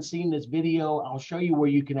haven't seen this video, I'll show you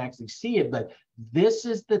where you can actually see it. But this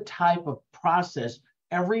is the type of process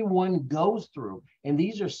everyone goes through. And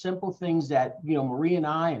these are simple things that, Marie and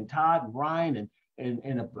I and Todd and Ryan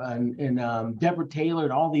and Deborah Taylor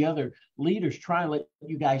and all the other leaders try and let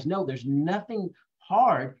you guys know there's nothing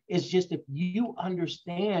hard. It's just if you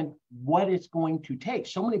understand what it's going to take.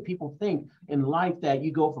 So many people think in life that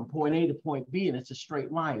you go from point A to point B and it's a straight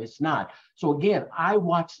line. It's not. So again, I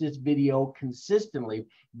watched this video consistently.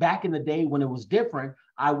 Back in the day when it was different,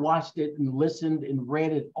 I watched it and listened and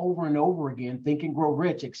read it over and over again, Think and Grow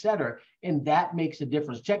Rich, et cetera. And that makes a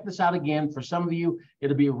difference. Check this out again. For some of you,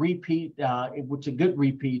 it'll be a repeat, which is a good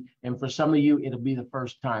repeat. And for some of you, it'll be the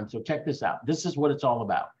first time. So check this out. This is what it's all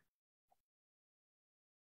about.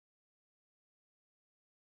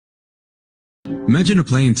 Imagine a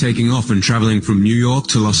plane taking off and traveling from New York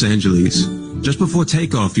to Los Angeles. Just before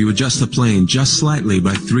takeoff, you adjust the plane just slightly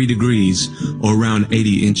by 3 degrees or around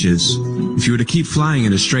 80 inches. If you were to keep flying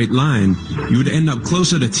in a straight line, you would end up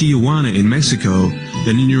closer to Tijuana in Mexico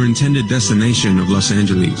than in your intended destination of Los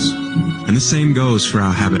Angeles. And the same goes for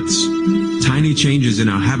our habits. Tiny changes in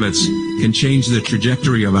our habits can change the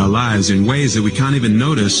trajectory of our lives in ways that we can't even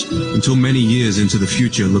notice until many years into the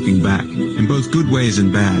future looking back, in both good ways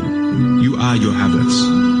and bad. You are your habits.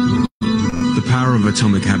 The power of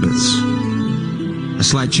atomic habits. A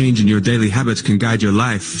slight change in your daily habits can guide your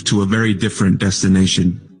life to a very different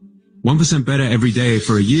destination. 1% better every day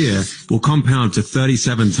for a year will compound to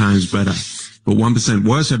 37 times better, but 1%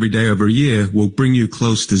 worse every day over a year will bring you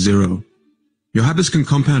close to zero. Your habits can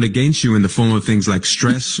compound against you in the form of things like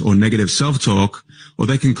stress or negative self-talk, or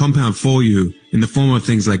they can compound for you in the form of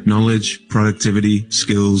things like knowledge, productivity,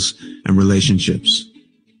 skills, and relationships.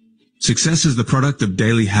 Success is the product of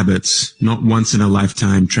daily habits, not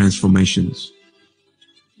once-in-a-lifetime transformations.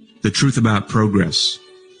 The truth about progress.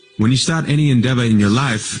 When you start any endeavor in your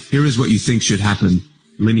life, here is what you think should happen: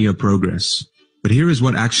 linear progress. But here is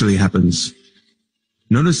what actually happens.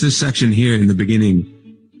 Notice this section here in the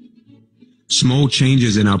beginning. Small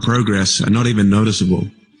changes in our progress are not even noticeable.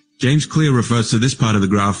 James Clear refers to this part of the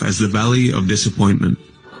graph as the valley of disappointment.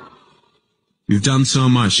 You've done so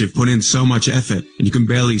much, you've put in so much effort, and you can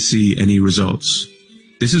barely see any results.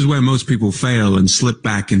 This is where most people fail and slip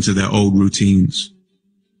back into their old routines.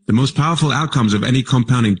 The most powerful outcomes of any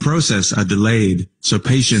compounding process are delayed, so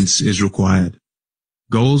patience is required.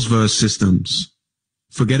 Goals versus systems.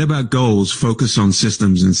 Forget about goals, focus on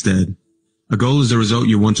systems instead. A goal is the result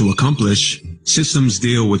you want to accomplish. Systems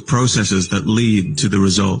deal with processes that lead to the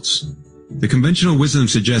results. The conventional wisdom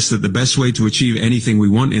suggests that the best way to achieve anything we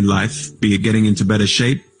want in life, be it getting into better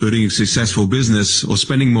shape, building a successful business, or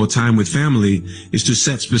spending more time with family, is to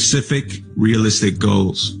set specific, realistic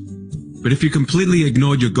goals. But if you completely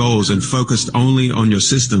ignored your goals and focused only on your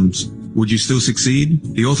systems, would you still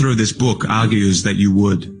succeed? The author of this book argues that you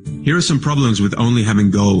would. Here are some problems with only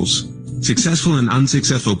having goals. Successful and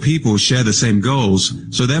unsuccessful people share the same goals,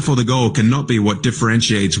 so therefore the goal cannot be what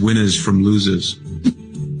differentiates winners from losers.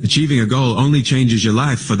 Achieving a goal only changes your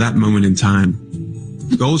life for that moment in time.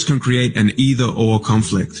 Goals can create an either-or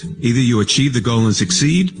conflict. Either you achieve the goal and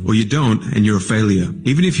succeed, or you don't and you're a failure,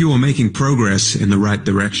 even if you are making progress in the right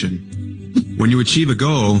direction. When you achieve a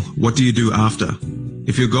goal, what do you do after?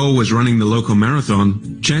 If your goal was running the local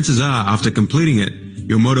marathon, chances are after completing it,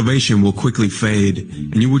 your motivation will quickly fade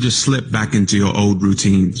and you will just slip back into your old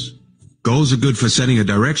routines. Goals are good for setting a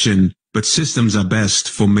direction, but systems are best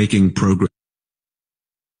for making progress.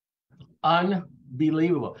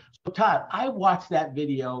 Unbelievable. So Todd, I watch that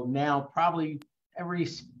video now probably every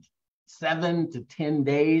 7 to 10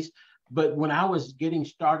 days. But when I was getting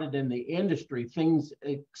started in the industry, things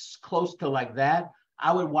close to like that,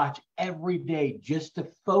 I would watch every day just to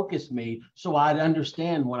focus me so I'd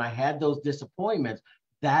understand when I had those disappointments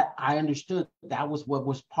that I understood that was what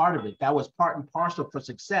was part of it. That was part and parcel for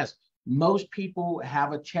success. Most people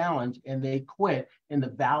have a challenge and they quit in the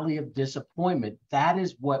valley of disappointment. That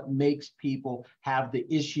is what makes people have the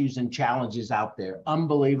issues and challenges out there.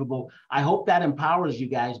 Unbelievable. I hope that empowers you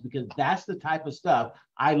guys because that's the type of stuff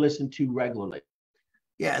I listen to regularly.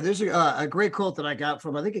 Yeah, there's a great quote that I got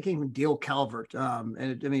from, I think it came from Dale Calvert.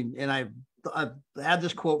 I've had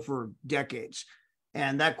this quote for decades.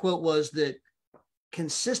 And that quote was that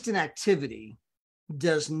consistent activity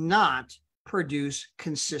does not produce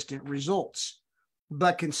consistent results,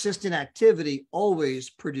 but consistent activity always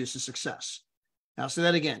produces success. Now, I'll say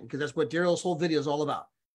that again, because that's what Daryl's whole video is all about.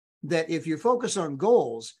 That if you focus on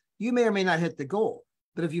goals, you may or may not hit the goal.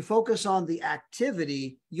 But if you focus on the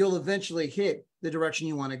activity, you'll eventually hit the direction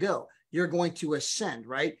you want to go. You're going to ascend,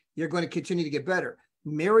 right? You're going to continue to get better.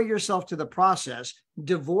 Marry yourself to the process.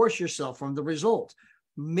 Divorce yourself from the result.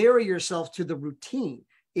 Marry yourself to the routine.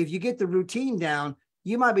 If you get the routine down,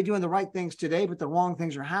 you might be doing the right things today, but the wrong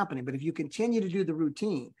things are happening. But if you continue to do the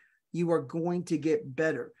routine, you are going to get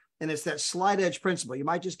better. And it's that slight edge principle. You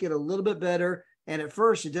might just get a little bit better. And at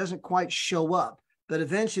first, it doesn't quite show up. But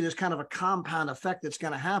eventually, there's kind of a compound effect that's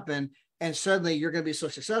going to happen. And suddenly, you're going to be so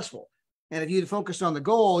successful. And if you focused on the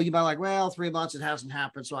goal, you might be like, well, 3 months, it hasn't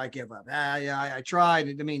happened, so I give up. I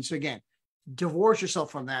tried. So again, divorce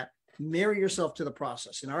yourself from that. Marry yourself to the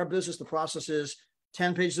process. In our business, the process is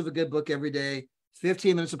 10 pages of a good book every day,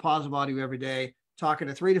 15 minutes of positive audio every day, talking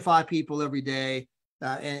to 3 to 5 people every day.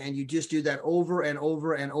 And you just do that over and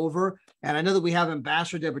over and over. And I know that we have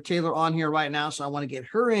Ambassador Deborah Taylor on here right now, so I want to get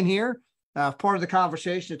her in here, part of the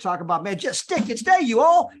conversation to talk about, man, just stick and stay, you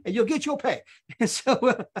all, and you'll get your pay. And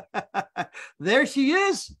so there she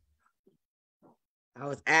is. I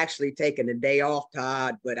was actually taking the day off,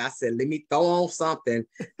 Todd, but I said, let me throw on something.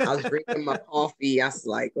 I was drinking my coffee. I was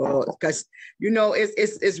like, oh, because, you know,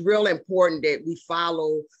 it's real important that we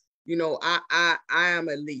follow, you know, I am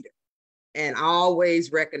a leader. And I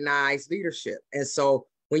always recognize leadership. And so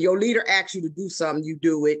when your leader asks you to do something, you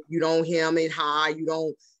do it. You don't hem and high. You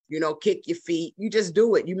don't, you know, kick your feet. You just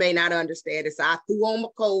do it. You may not understand it. So I threw on my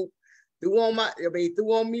coat, threw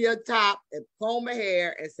on me a top and combed my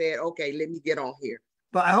hair and said, okay, let me get on here.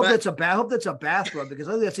 But I hope that's a bathrobe, because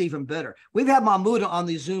I think that's even better. We've had Mahmuda on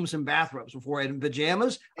these Zooms in bathrobes before, in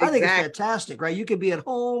pajamas. Exactly. I think it's fantastic, right? You can be at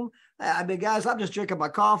home. I mean, guys, I'm just drinking my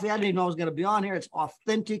coffee. I didn't even know I was going to be on here. It's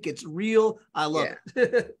authentic. It's real. I love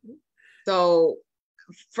it. So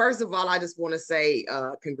first of all, I just want to say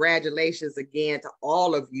congratulations again to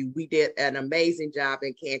all of you. We did an amazing job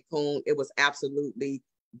in Cancun. It was absolutely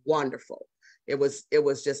wonderful. It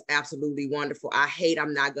was just absolutely wonderful.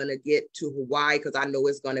 I'm not going to get to Hawaii because I know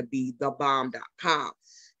it's going to be thebomb.com.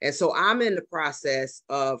 And so I'm in the process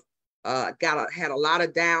of had a lot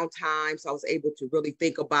of downtime. So I was able to really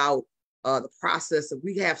think about the process of,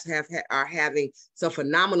 we are having some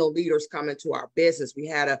phenomenal leaders come into our business. We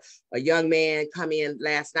had a young man come in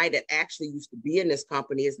last night that actually used to be in this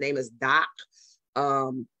company. His name is Doc.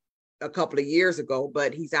 A couple of years ago,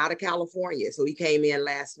 but he's out of California. So he came in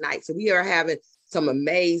last night. So we are having some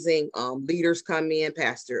amazing leaders come in,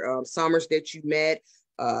 Pastor Summers that you met,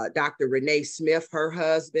 Dr. Renee Smith, her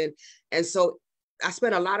husband. And so I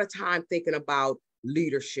spent a lot of time thinking about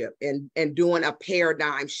leadership and doing a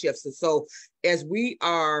paradigm shift. And so as we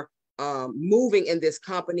are moving in this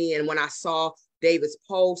company, and when I saw David's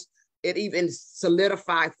post, it even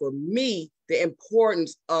solidified for me the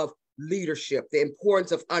importance of leadership, the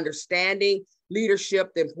importance of understanding leadership,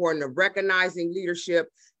 the importance of recognizing leadership,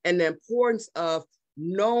 and the importance of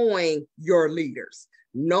knowing your leaders.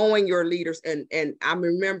 And I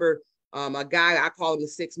remember a guy, I call him the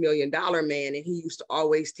 $6 million man, and he used to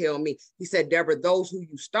always tell me, he said, Deborah, those who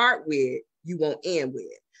you start with, you won't end with.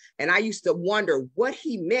 And I used to wonder what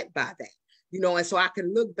he meant by that. You know, and so I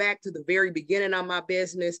can look back to the very beginning of my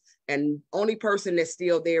business, and only person that's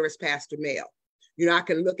still there is Pastor Mel. You know, I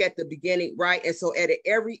can look at the beginning, right? And so at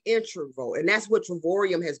every interval, and that's what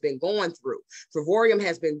Trevorium has been going through. Trevorium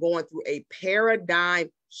has been going through a paradigm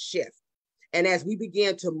shift. And as we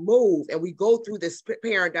begin to move and we go through this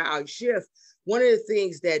paradigm shift, one of the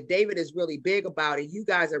things that David is really big about, and you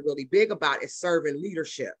guys are really big about, is servant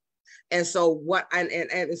leadership. And so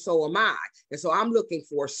and so am I. And so I'm looking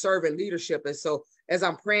for servant leadership. And so as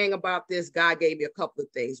I'm praying about this, God gave me a couple of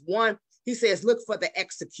things. One, he says, look for the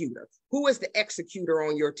executor. Who is the executor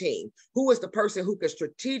on your team? Who is the person who can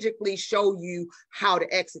strategically show you how to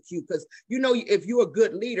execute? Because, you know, if you're a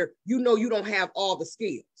good leader, you know, you don't have all the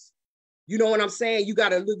skills. You know what I'm saying? You got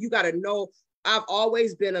to know. I've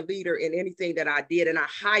always been a leader in anything that I did, and I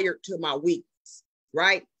hired to my weakness,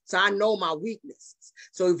 right? So I know my weaknesses.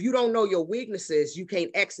 So if you don't know your weaknesses, you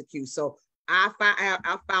can't execute. So I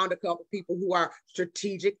found a couple of people who are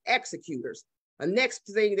strategic executors. The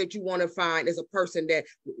next thing that you want to find is a person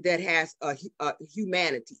that has a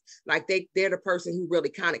humanity. Like they're the person who really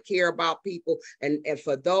kind of care about people. And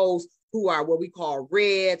for those who are what we call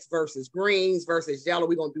reds versus greens versus yellow,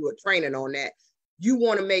 we're going to do a training on that. You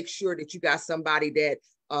want to make sure that you got somebody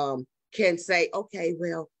that can say, okay,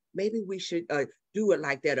 well, maybe we should do it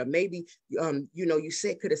like that. Or maybe, you know, you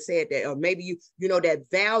could have said that, or maybe you know, that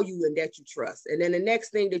value and that you trust. And then the next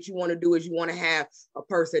thing that you want to do is you want to have a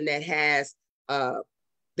person that has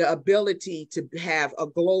the ability to have a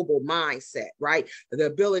global mindset, right? The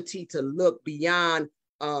ability to look beyond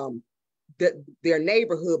their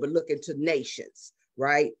neighborhood, but look into nations,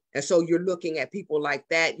 right? And so you're looking at people like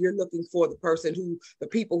that. You're looking for the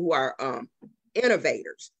people who are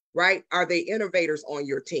innovators, right? Are they innovators on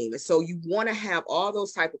your team? And so you want to have all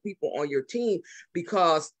those type of people on your team,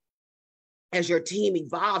 because as your team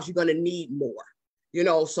evolves, you're going to need more. You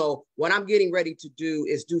know, so what I'm getting ready to do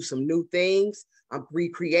is do some new things. I'm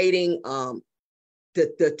recreating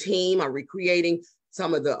the team. I'm recreating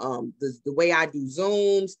some of the way I do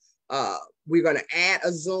Zooms. We're going to add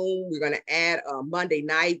a Zoom. We're going to add Monday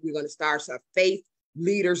night. We're going to start a faith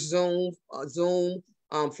leaders Zoom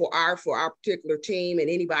for our particular team, and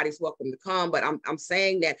anybody's welcome to come. But I'm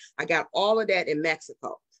saying that I got all of that in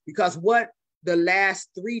Mexico, because what the last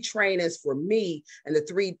 3 trainings for me and the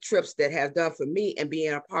 3 trips that have done for me and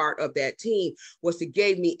being a part of that team was to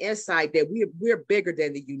give me insight that we're bigger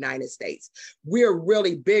than the United States. We're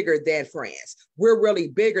really bigger than France. We're really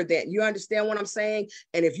bigger than, you understand what I'm saying?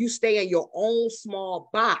 And if you stay in your own small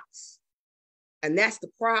box, and that's the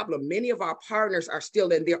problem. Many of our partners are still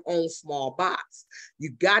in their own small box. You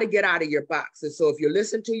got to get out of your box. And so if you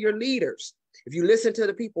listen to your leaders, if you listen to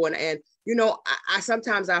the people, and you know, I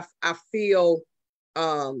sometimes I feel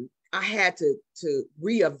I had to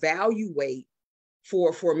reevaluate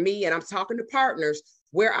for me, and I'm talking to partners,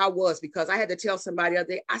 where I was, because I had to tell somebody the other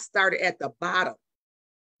day, I started at the bottom.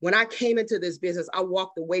 When I came into this business, I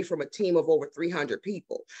walked away from a team of over 300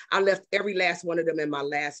 people. I left every last one of them in my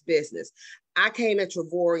last business. I came in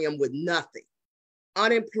Travorium with nothing,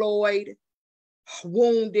 unemployed,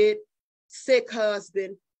 wounded, sick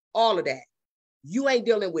husband, all of that. You ain't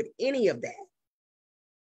dealing with any of that.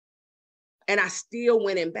 And I still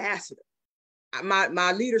went ambassador.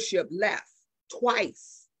 My leadership left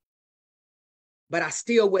twice, but I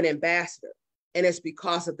still went ambassador. And it's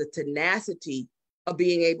because of the tenacity of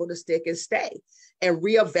being able to stick and stay and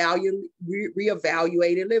reevaluate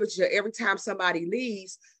and live. Every time somebody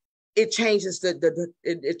leaves, it changes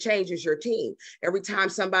it changes your team. Every time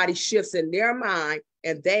somebody shifts in their mind,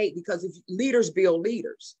 and because if leaders build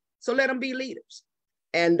leaders, so let them be leaders.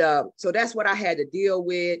 And so that's what I had to deal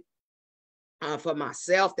with for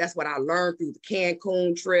myself. That's what I learned through the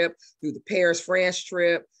Cancun trip, through the Paris, France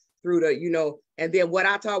trip, through the, you know, and then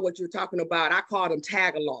what you're talking about, I call them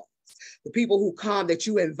tag-alongs. The people who come that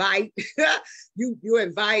you invite, you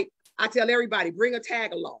invite, I tell everybody, bring a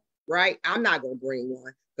tag-along, right? I'm not going to bring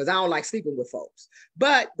one because I don't like sleeping with folks,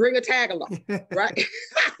 but bring a tag-along, right?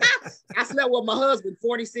 I slept with my husband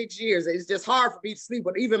 46 years. It's just hard for me to sleep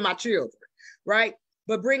with even my children, right?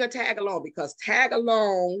 But bring a tag-along, because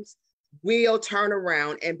tag-alongs will turn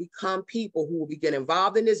around and become people who will get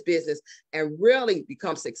involved in this business and really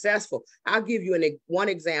become successful. I'll give you one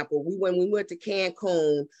example. When we went to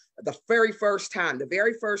Cancun, the very first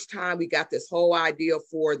time we got this whole idea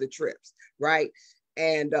for the trips, right?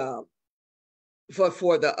 And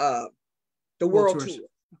for the world tour,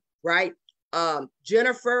 right?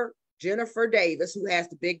 Jennifer Davis, who has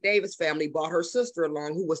the Big Davis family, brought her sister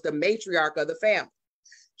along, who was the matriarch of the family.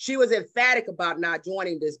 She was emphatic about not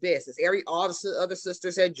joining this business. All the other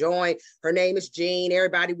sisters had joined. Her name is Jean.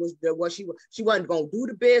 Everybody was she wasn't going to do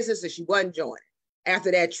the business, and she wasn't joining.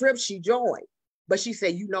 After that trip, she joined. But she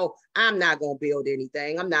said, you know, I'm not going to build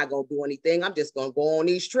anything. I'm not going to do anything. I'm just going to go on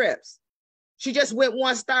these trips. She just went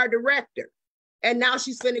 1-star director. And now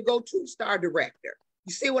she's finna go 2-star director.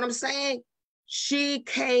 You see what I'm saying? She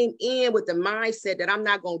came in with the mindset that I'm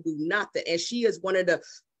not going to do nothing. And she is one of the,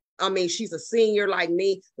 she's a senior like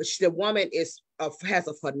me, but the woman has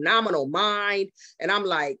a phenomenal mind. And I'm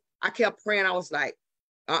like, I kept praying. I was like,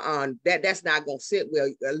 that's not going to sit well,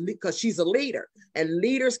 because she's a leader, and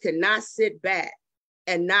leaders cannot sit back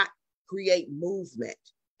and not create movement.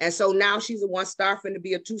 And so now she's a 1-star, finna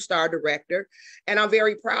be a 2-star director. And I'm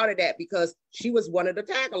very proud of that, because she was one of the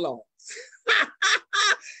tag-alongs,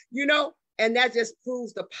 you know, and that just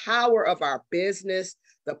proves the power of our business,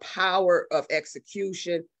 the power of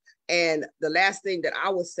execution. And the last thing that I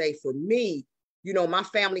would say for me, you know, my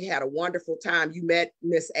family had a wonderful time. You met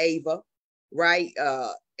Miss Ava, right?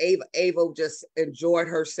 Ava just enjoyed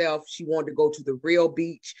herself. She wanted to go to the real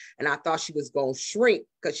beach, and I thought she was going to shrink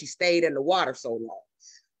because she stayed in the water so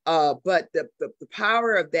long. But the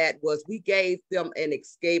power of that was we gave them and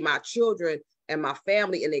gave my children and my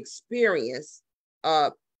family an experience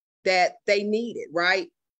that they needed, right?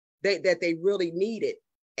 That they really needed.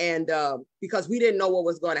 And because we didn't know what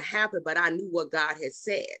was going to happen, but I knew what God had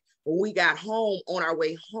said. When we got home, on our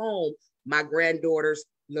way home, my granddaughter's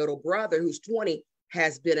little brother, who's 20,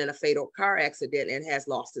 has been in a fatal car accident and has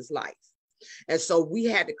lost his life. And so we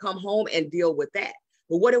had to come home and deal with that.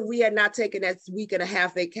 But what if we had not taken that week and a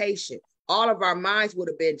half vacation? All of our minds would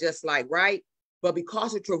have been just like, right? But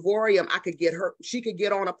because of Travorium, she could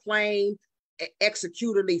get on a plane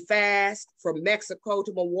executedly fast from Mexico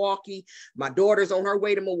to Milwaukee. My daughter's on her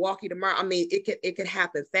way to Milwaukee tomorrow. I mean, it could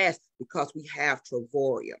happen fast because we have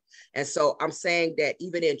Travorium. And so I'm saying that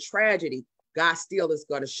even in tragedy, God still is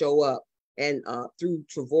going to show up and through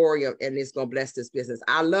Travorium, and it's going to bless this business.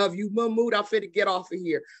 I love you, Mahmoud. I'm fit to get off of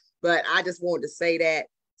here, but I just wanted to say that.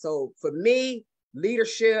 So for me,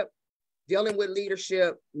 leadership, dealing with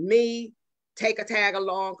leadership, take a tag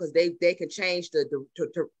along, because they can change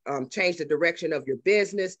the direction of your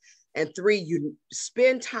business. And 3, you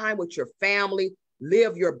spend time with your family,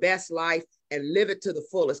 live your best life, and live it to the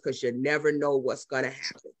fullest, because you never know what's going to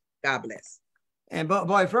happen. God bless. And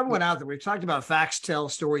boy, for everyone out there, we've talked about facts tell,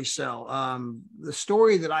 stories sell. The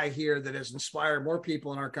story that I hear that has inspired more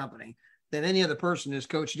people in our company than any other person is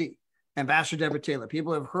Coach D, Ambassador Deborah Taylor.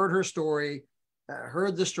 People have heard her story,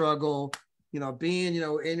 heard the struggle, being, in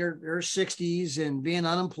her 60s and being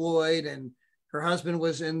unemployed, and her husband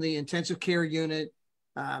was in the intensive care unit,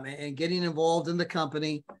 and getting involved in the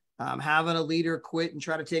company, having a leader quit and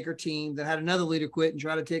try to take her team, then had another leader quit and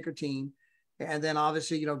try to take her team. And then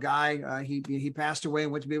obviously, Guy, he passed away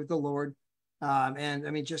and went to be with the Lord. And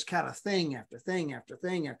I mean, just kind of thing after thing after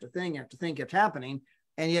thing after thing after thing kept happening.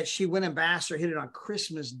 And yet she went ambassador, hit it on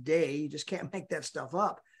Christmas Day. You just can't make that stuff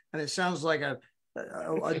up. And it sounds like a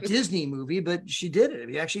Disney movie, but she did it.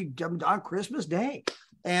 He actually on Christmas Day.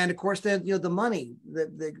 And of course, then, the money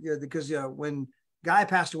because when Guy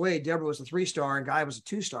passed away, Deborah was a 3-star and Guy was a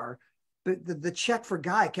 2-star. But the check for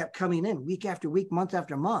Guy kept coming in week after week, month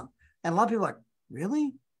after month. And a lot of people are like,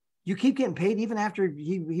 really? You keep getting paid even after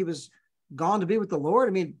he was gone to be with the Lord?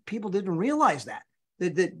 I mean, people didn't realize that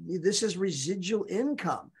this is residual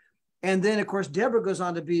income. And then, of course, Deborah goes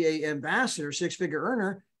on to be an ambassador, 6-figure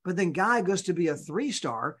earner, but then Guy goes to be a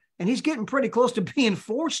 3-star, and he's getting pretty close to being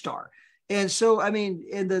 4-star. And so, I mean,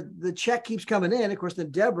 and the check keeps coming in. Of course, then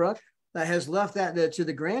Deborah has left that to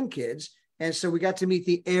the grandkids. And so we got to meet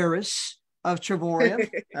the heiress of Trevorium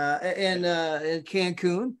in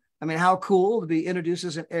Cancun. I mean, how cool to be introduced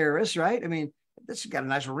as an heiress, right? I mean, this has got a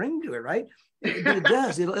nice ring to it, right? But it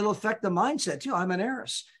does. It'll affect the mindset too. I'm an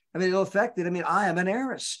heiress. I mean, it'll affect it. I mean, I am an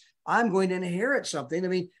heiress. I'm going to inherit something. I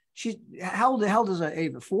mean, how the hell does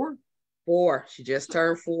Ava? 4? 4. She just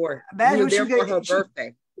turned 4. Imagine we were there for her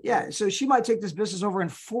birthday. Yeah. So she might take this business over in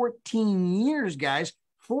 14 years, guys.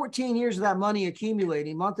 14 years of that money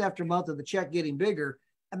accumulating month after month of the check getting bigger.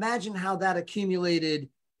 Imagine how that accumulated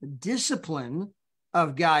discipline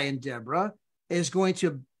of Guy and Deborah is going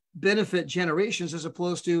to benefit generations as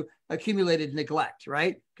opposed to accumulated neglect,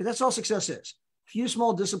 right? Because that's all success is. Few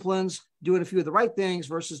small disciplines, doing a few of the right things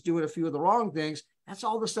versus doing a few of the wrong things. That's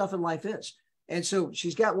all the stuff in life is. And so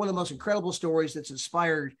she's got one of the most incredible stories that's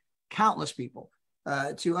inspired countless people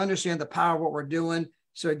to understand the power of what we're doing.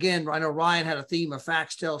 So again, I know Ryan had a theme of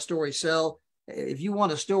facts tell, stories sell. If you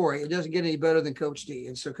want a story, it doesn't get any better than Coach D.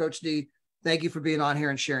 And so Coach D, thank you for being on here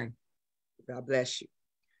and sharing. God bless you.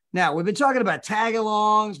 Now, we've been talking about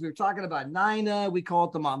tag-alongs. We were talking about Nina. We call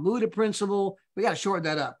it the Mahmuda principle. We got to shorten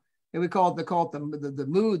that up. And we call it the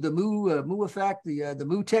moo effect, the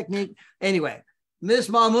moo technique. Anyway, Miss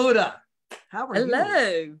Mahmuda, how are you?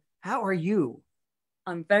 Hello. How are you?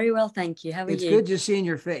 I'm very well, thank you. How are you? It's good to see in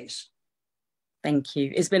your face. Thank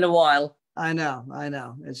you. It's been a while. I know.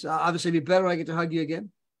 It's obviously be better when I get to hug you again.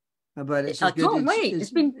 But it's I can't wait. It's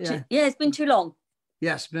been too long.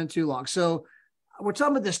 Yes, it's been too long. So we're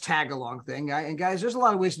talking about this tag along thing. And guys, there's a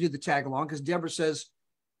lot of ways to do the tag along because Deborah says,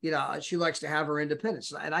 she likes to have her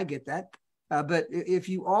independence. And I get that. But if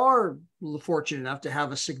you are fortunate enough to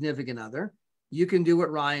have a significant other, you can do what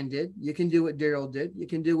Ryan did. You can do what Daryl did. You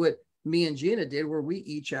can do what me and Gina did, where we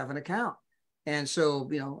each have an account. And so,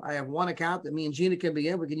 I have one account that me and Gina can be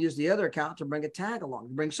in. We can use the other account to bring a tag along,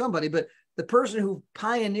 to bring somebody. But the person who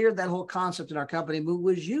pioneered that whole concept in our company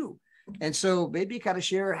was you. And so maybe kind of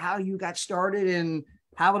share how you got started and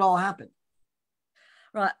how it all happened.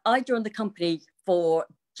 Right. I joined the company for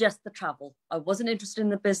just the travel. I wasn't interested in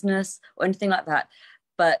the business or anything like that.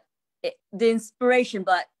 But the inspiration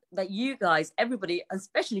that you guys, everybody,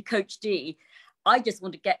 especially Coach D, I just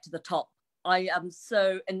want to get to the top. I am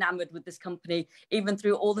so enamored with this company, even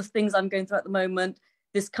through all the things I'm going through at the moment.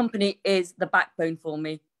 This company is the backbone for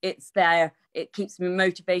me. It's there. It keeps me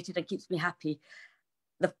motivated and keeps me happy.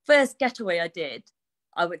 The first getaway I did,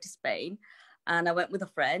 I went to Spain and I went with a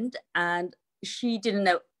friend and she didn't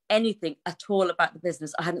know anything at all about the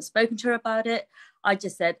business. I hadn't spoken to her about it. I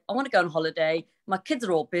just said, I want to go on holiday. My kids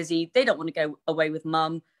are all busy. They don't want to go away with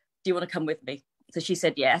mum. Do you want to come with me? So she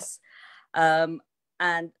said yes. And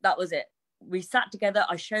that was it. We sat together.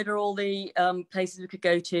 I showed her all the places we could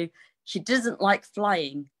go to. She doesn't like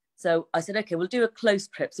flying. So I said, okay, we'll do a close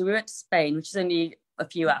trip. So we went to Spain, which is only a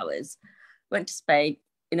few hours. Went to Spain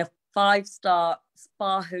in a 5-star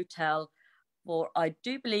spa hotel for, I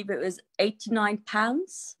do believe it was £89.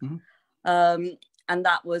 Mm-hmm. And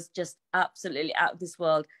that was just absolutely out of this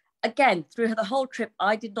world. Again, through the whole trip,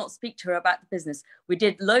 I did not speak to her about the business. We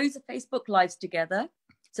did loads of Facebook Lives together.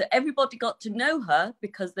 So everybody got to know her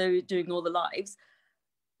because they were doing all the lives,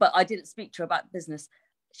 but I didn't speak to her about the business.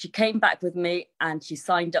 She came back with me and she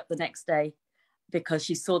signed up the next day because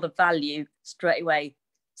she saw the value straight away.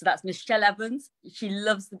 So that's Michelle Evans. She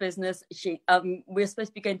loves the business. We're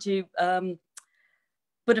supposed to be going to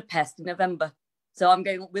Budapest in November. So I'm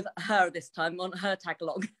going with her this time on her tag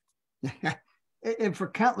along. And for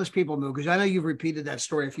countless people, Moo, because I know you've repeated that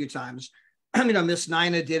story a few times. I mean, Miss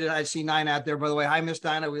Nina did it. I see Nina out there, by the way. Hi, Miss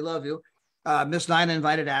Nina. We love you. Miss Nina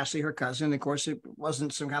invited Ashley, her cousin. Of course, it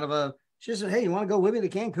wasn't some kind of a, she said, hey, you want to go with me to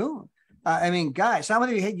Cancun? I mean, guys, how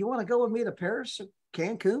many of you, hey, you want to go with me to Paris,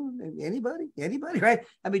 Cancun? Anybody, right?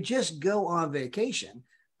 I mean, just go on vacation.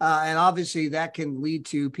 And obviously that can lead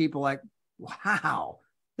to people like, wow,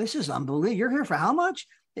 this is unbelievable. You're here for how much?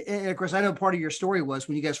 And of course, I know part of your story was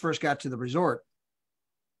when you guys first got to the resort,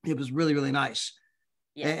 it was really, really nice.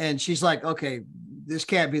 Yeah. And she's like, okay, this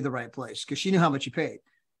can't be the right place, because she knew how much you paid.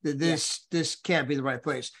 This can't be the right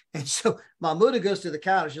place. And so Mahmuda goes to the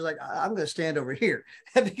counter. She's like, I'm going to stand over here.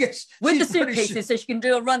 Because with the suitcases so she can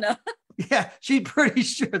do a runner. Yeah, she's pretty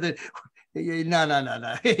sure that,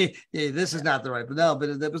 no. This is not the right, but no, but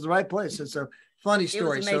it was the right place. It's a funny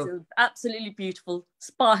story. It was amazing. So, absolutely beautiful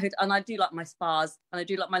spa hit, and I do like my spas, and I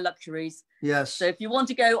do like my luxuries. Yes. So if you want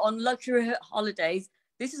to go on luxury holidays,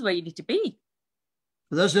 this is where you need to be.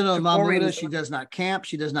 For those who know Mahmuda, she does not camp.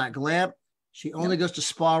 She does not glamp. She only goes to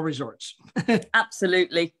spa resorts.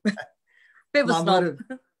 Absolutely. Bit of a snob.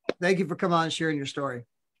 Thank you for coming on and sharing your story.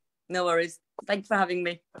 No worries. Thank you for having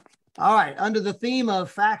me. All right. Under the theme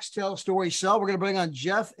of Facts Tell, Stories Sell, we're going to bring on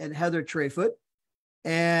Jeff and Heather Trefoot.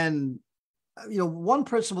 And, one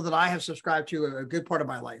principle that I have subscribed to a good part of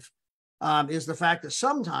my life is the fact that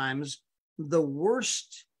sometimes the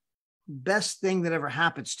best thing that ever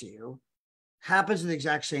happens to you happens in the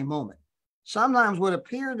exact same moment. Sometimes what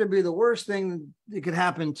appeared to be the worst thing that could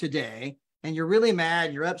happen today, and you're really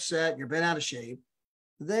mad, you're upset, you're bent out of shape,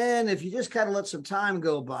 then if you just kind of let some time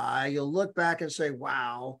go by, you'll look back and say,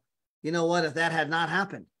 wow, you know what, if that had not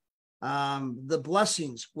happened, the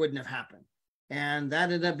blessings wouldn't have happened. And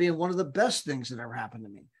that ended up being one of the best things that ever happened to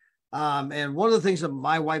me. And one of the things that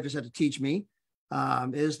my wife has had to teach me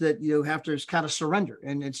is that you have to kind of surrender,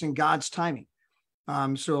 and it's in God's timing.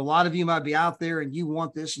 So a lot of you might be out there and you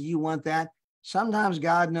want this and you want that. Sometimes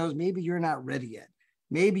God knows maybe you're not ready yet.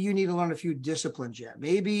 Maybe you need to learn a few disciplines yet.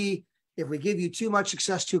 Maybe if we give you too much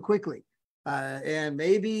success too quickly, and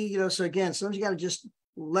maybe, so again, sometimes you got to just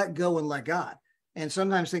let go and let God. And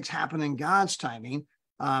sometimes things happen in God's timing.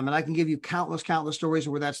 And I can give you countless stories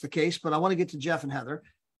where that's the case, but I want to get to Jeff and Heather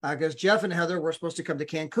because Jeff and Heather were supposed to come to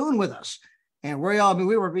Cancun with us. And we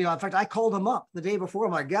were, in fact, I called them up the day before.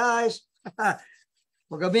 I'm like, guys,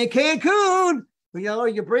 we're going to be in Cancun.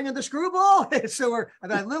 You're bringing the screwball. So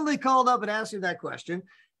I literally called up and asked him that question.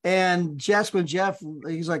 And Jeff,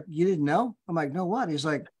 he's like, you didn't know? I'm like, no, what? He's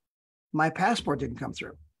like, my passport didn't come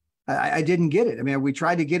through. I didn't get it. I mean, we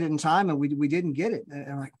tried to get it in time and we didn't get it. And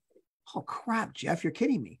I'm like, oh crap, Jeff, you're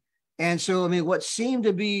kidding me. And so, I mean, what seemed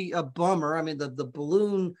to be a bummer, I mean, the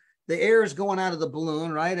balloon, the air is going out of the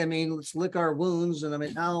balloon, right? I mean, let's lick our wounds. And I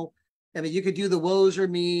mean, now, you could do the woes are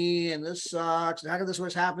me and this sucks. And how come this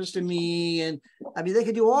always happens to me? And I mean, they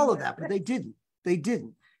could do all of that, but they didn't.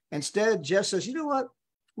 Instead, Jeff says, you know what?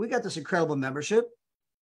 We got this incredible membership.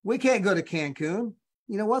 We can't go to Cancun.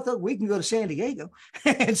 You know what, though? We can go to San Diego.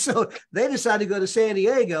 And so they decided to go to San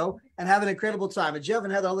Diego and have an incredible time. And Jeff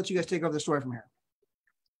and Heather, I'll let you guys take over the story from here.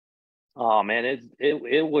 Oh, man,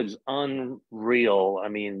 it was unreal. I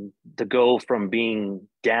mean, to go from being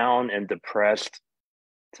down and depressed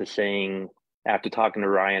to saying, after talking to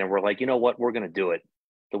Ryan, and we're like, you know what, we're going to do it.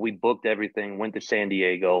 So we booked everything, went to San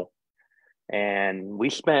Diego, and we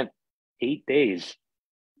spent 8 days.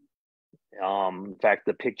 In fact,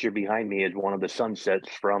 the picture behind me is one of the sunsets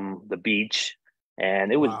from the beach,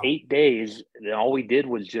 and it was 8 days. And all we did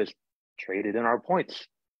was just traded in our points.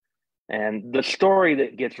 And the story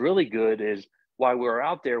that gets really good is while we were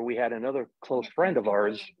out there, we had another close friend of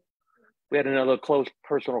ours. We had another close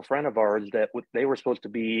personal friend of ours that they were supposed to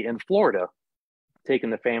be in Florida, taking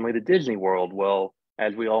the family to Disney World. Well,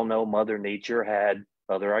 as we all know, Mother Nature had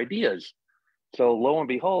other ideas. So lo and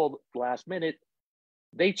behold, last minute,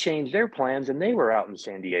 they changed their plans and they were out in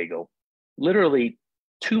San Diego, literally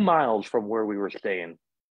 2 miles from where we were staying.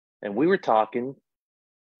 And we were talking.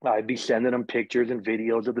 I'd be sending them pictures and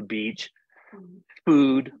videos of the beach,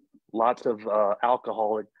 food, lots of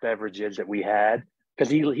alcoholic beverages that we had. Because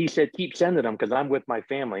he said, keep sending them because I'm with my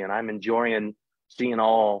family and I'm enjoying seeing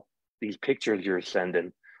all these pictures you're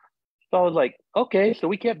sending. So I was like, okay. So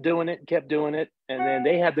we kept doing it. And then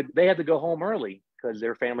they had to go home early because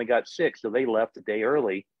their family got sick. So they left a day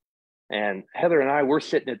early. And Heather and I were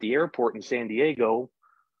sitting at the airport in San Diego,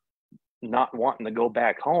 not wanting to go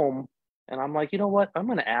back home. And I'm like, you know what? I'm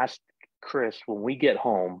going to ask Chris when we get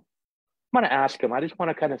home. I'm going to ask him. I just want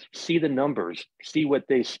to kind of see the numbers, see what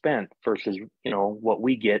they spent versus, what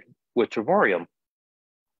we get with Trevorium.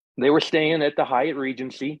 They were staying at the Hyatt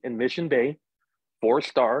Regency in Mission Bay,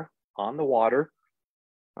 4-star on the water.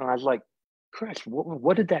 And I was like, Chris,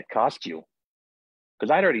 what did that cost you?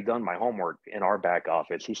 Because I'd already done my homework in our back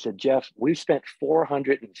office. He said, Jeff, we spent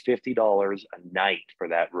 $450 a night for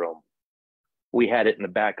that room. We had it in the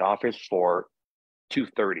back office for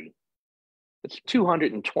 $230. It's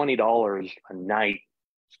 $220 a night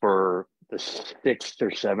for the 6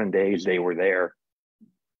 or 7 days they were there.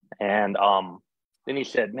 And then he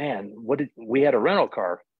said, man, we had a rental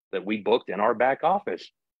car that we booked in our back office,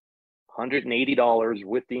 $180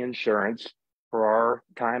 with the insurance for our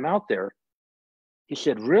time out there. He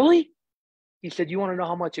said, really? He said, you want to know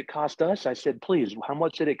how much it cost us? I said, please, how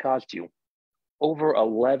much did it cost you? Over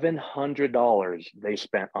 $1,100 they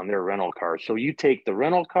spent on their rental car. So you take the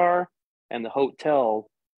rental car and the hotel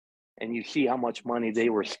and you see how much money they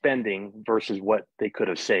were spending versus what they could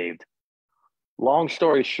have saved. Long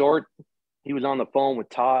story short, he was on the phone with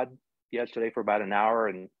Todd yesterday for about an hour,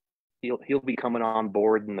 and he'll be coming on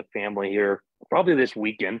board in the family here probably this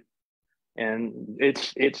weekend. And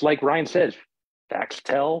it's like Ryan says, facts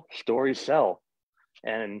tell, stories sell.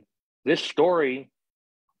 And this story,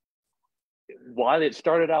 while it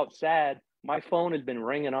started out sad, my phone has been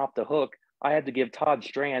ringing off the hook. I had to give Todd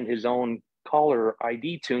Strand his own caller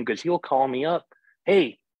ID tune because he'll call me up.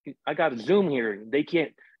 Hey, I got a Zoom here.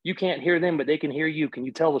 You can't hear them, but they can hear you. Can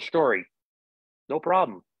you tell the story? No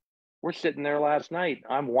problem. We're sitting there last night.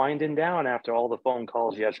 I'm winding down after all the phone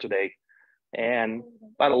calls yesterday. And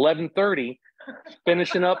about 11:30,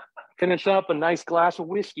 finishing up a nice glass of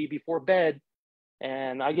whiskey before bed.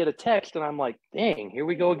 And I get a text and I'm like, dang, here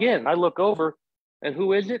we go again. I look over and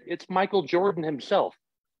who is it? It's Michael Jordan himself.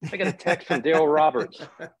 I got a text from Daryl Roberts.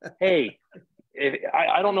 Hey,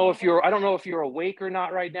 I don't know if you're awake or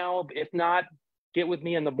not right now. If not, get with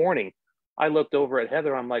me in the morning. I looked over at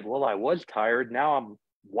Heather. I'm like, well, I was tired. Now I'm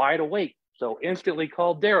wide awake. So instantly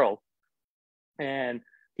called Daryl. And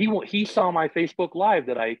he saw my Facebook Live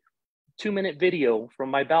that 2-minute video from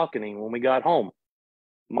my balcony when we got home.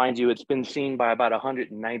 Mind you, it's been seen by about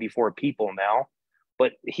 194 people now.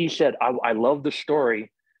 But he said, I love the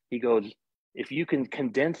story. He goes, if you can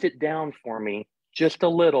condense it down for me just a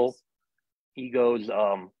little, he goes,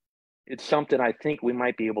 it's something I think we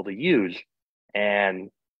might be able to use. And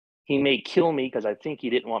he may kill me because I think he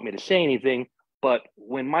didn't want me to say anything. But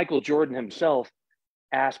when Michael Jordan himself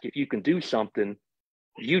asked if you can do something,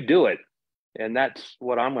 you do it. And that's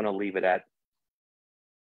what I'm going to leave it at.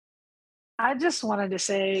 I just wanted to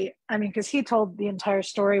say, I mean, because he told the entire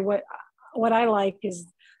story. What I like is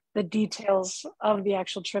the details of the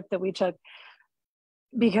actual trip that we took,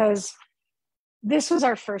 because this was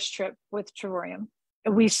our first trip with Trevorium.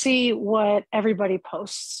 We see what everybody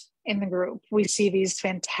posts in the group. We see these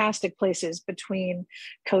fantastic places between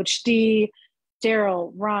Coach D,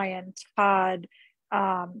 Daryl, Ryan, Todd,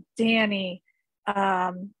 Danny.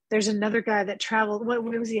 There's another guy that traveled. What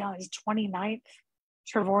was he on his 29th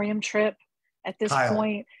Trevorium trip at this Kyle.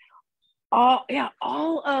 point?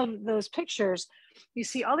 All of those pictures, you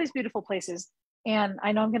see all these beautiful places. And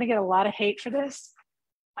I know I'm going to get a lot of hate for this,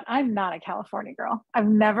 but I'm not a California girl. I've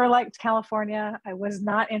never liked California. I was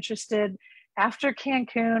not interested. After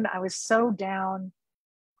Cancun, I was so down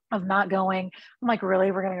of not going. I'm like,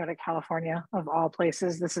 really? We're going to go to California of all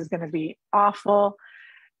places? This is going to be awful.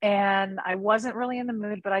 And I wasn't really in the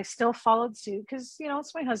mood, but I still followed suit because, you know,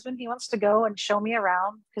 it's my husband. He wants to go and show me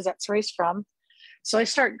around because that's where he's from. So I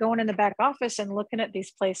start going in the back office and looking at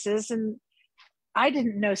these places. And I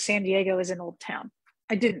didn't know San Diego is an old town.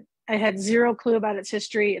 I didn't. I had zero clue about its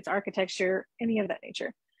history, its architecture, any of that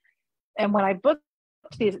nature. And when I booked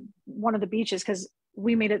one of the beaches, because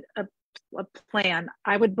we made it a plan,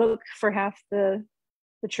 I would book for half the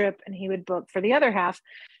trip and he would book for the other half.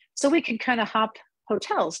 So we could kind of hop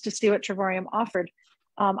hotels to see what Trevorium offered.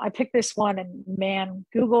 I picked this one, and man,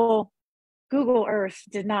 Google Earth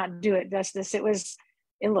did not do it justice. It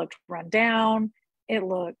looked run down. It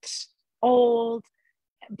looked old.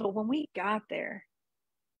 But when we got there,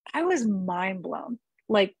 I was mind blown.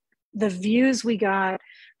 Like the views we got,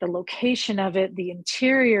 the location of it, the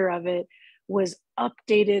interior of it was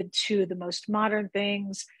updated to the most modern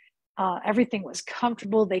things. Everything was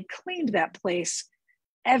comfortable. They cleaned that place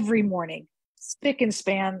every morning, spick and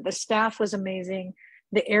span. The staff was amazing.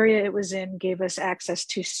 The area it was in gave us access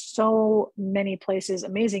to so many places,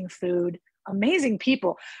 amazing food, amazing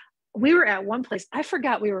people. We were at one place, I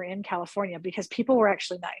forgot we were in California because people were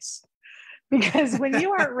actually nice. Because when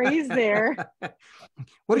you aren't raised there.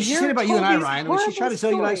 What did she say about you and I, Ryan? Was she trying to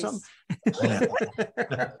tell you guys stories. something?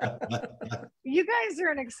 You guys are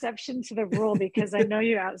an exception to the rule because I know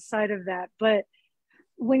you outside of that. But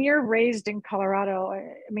when you're raised in Colorado,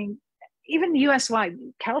 I mean, even US-wide,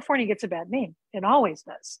 California gets a bad name. It always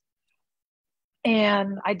does.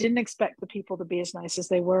 And I didn't expect the people to be as nice as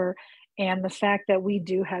they were. And the fact that we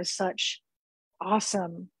do have such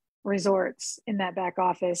awesome resorts in that back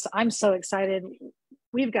office, I'm so excited.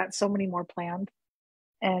 We've got so many more planned,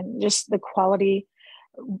 and just the quality.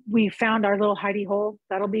 We found our little hidey hole.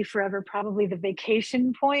 That'll be forever probably the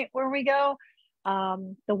vacation point where we go.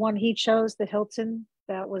 The one he chose, the Hilton,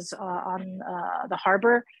 that was on the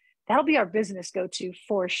harbor, that'll be our business go-to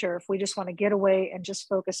for sure. If we just want to get away and just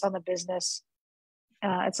focus on the business,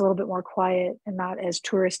 it's a little bit more quiet and not as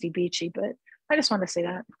touristy beachy, but I just want to say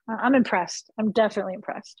that I'm impressed. I'm definitely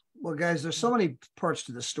impressed. Well, guys, there's so many parts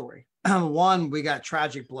to the story. One, we got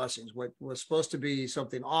tragic blessings. What was supposed to be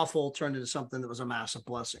something awful turned into something that was a massive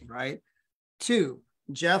blessing, right? Two,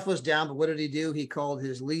 Jeff was down, but what did he do? He called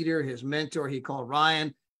his leader, his mentor. He called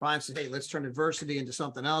Ryan. Ryan said, hey, let's turn adversity into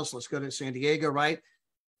something else. Let's go to San Diego, right?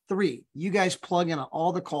 Three, you guys plug in on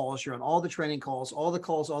all the calls. You're on all the training calls, all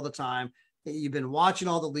the time. You've been watching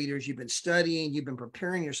all the leaders. You've been studying. You've been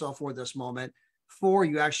preparing yourself for this moment. Four,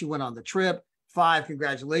 you actually went on the trip. Five,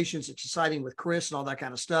 congratulations. It's exciting with Chris and all that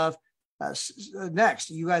kind of stuff. Next,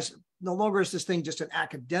 you guys, no longer is this thing just an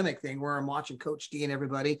academic thing where I'm watching Coach D and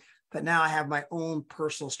everybody, but now I have my own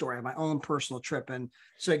personal story, I have my own personal trip. And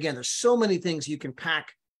so again, there's so many things you can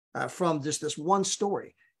pack from just this one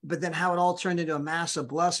story, but then how it all turned into a massive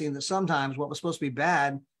blessing that sometimes what was supposed to be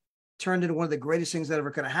bad turned into one of the greatest things that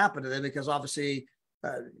ever could have happened to them, because obviously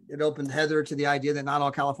it opened Heather to the idea that not all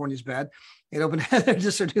California is bad. It opened Heather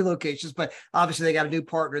to some new locations, but obviously they got a new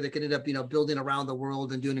partner that could end up, building around the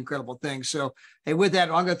world and doing incredible things. So, hey, with that,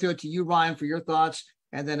 I'm going to throw it to you, Ryan, for your thoughts,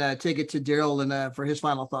 and then take it to Daryl and for his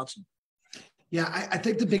final thoughts. Yeah, I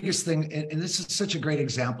think the biggest thing, and this is such a great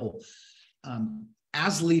example,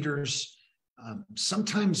 as leaders,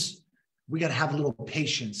 sometimes we got to have a little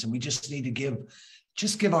patience, and we just need to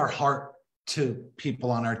give our heart to people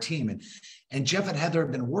on our team. And Jeff and Heather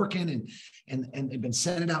have been working and they've been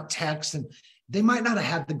sending out texts, and they might not have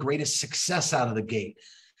had the greatest success out of the gate,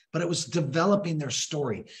 but it was developing their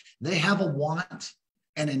story. They have a want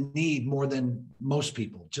and a need more than most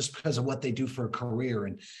people, just because of what they do for a career,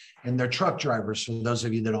 and they're truck drivers, for those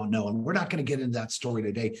of you that don't know. And we're not going to get into that story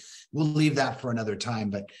today. We'll leave that for another time,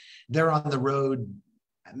 but they're on the road,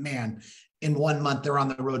 man, in 1 month, they're on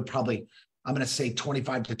the road probably, I'm going to say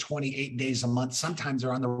 25 to 28 days a month. Sometimes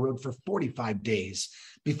they're on the road for 45 days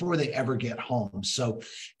before they ever get home. So,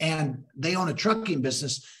 and they own a trucking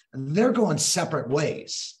business, and they're going separate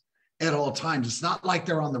ways at all times. It's not like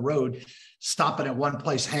they're on the road, stopping at one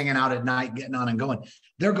place, hanging out at night, getting on and going.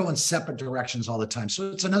 They're going separate directions all the time. So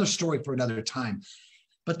it's another story for another time.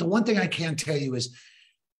 But the one thing I can tell you is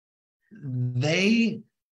they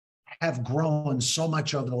have grown so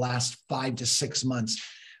much over the last 5 to 6 months.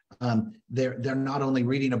 They're not only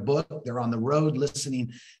reading a book, they're on the road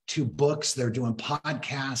listening to books, they're doing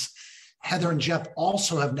podcasts. Heather and Jeff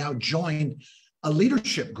also have now joined a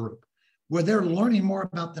leadership group where they're learning more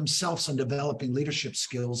about themselves and developing leadership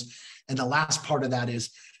skills. And the last part of that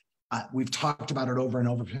is, we've talked about it over and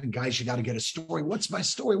over. Guys, you got to get a story. What's my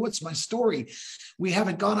story? What's my story? We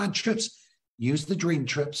haven't gone on trips. Use the dream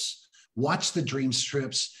trips, watch the dreams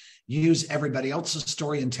trips, use everybody else's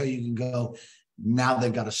story until you can go, now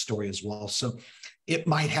they've got a story as well. So it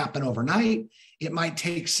might happen overnight. It might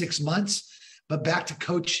take 6 months, but back to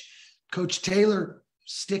Coach Taylor,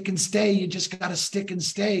 stick and stay. You just got to stick and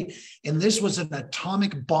stay. And this was an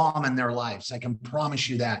atomic bomb in their lives. I can promise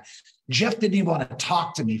you that. Jeff didn't even want to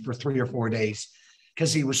talk to me for 3 or 4 days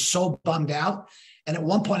because he was so bummed out. And at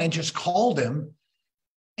one point I just called him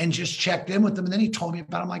and just checked in with him. And then he told me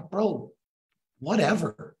about it. I'm like, bro,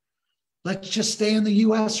 whatever. Let's just stay in the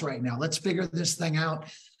U.S. right now. Let's figure this thing out.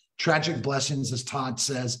 Tragic blessings, as Todd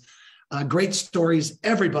says. Great stories,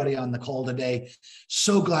 everybody on the call today.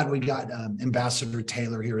 So glad we got Ambassador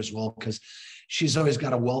Taylor here as well, because she's always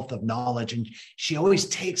got a wealth of knowledge, and she always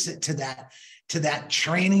takes it to that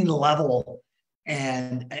training level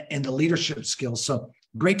and the leadership skills. So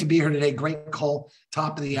great to be here today. Great call,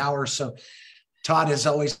 top of the hour. So Todd, as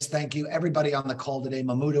always, thank you. Everybody on the call today,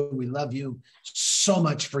 Mahmuda, we love you so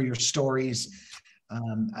much for your stories.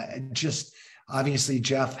 Obviously,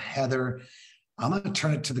 Jeff, Heather, I'm going to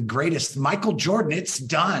turn it to the greatest, Michael Jordan. It's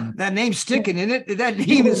done. That name's sticking, isn't it? That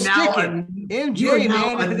name is sticking. MJ,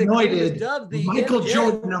 now anointed Michael MJ.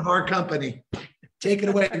 Jordan of our company. Take it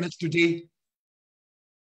away, Mr. D.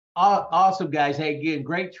 Awesome, guys. Hey, again,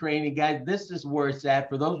 great training, guys. This is where it's at.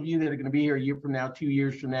 For those of you that are going to be here a year from now, 2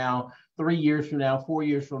 years from now, 3 years from now, 4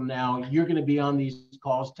 years from now, you're going to be on these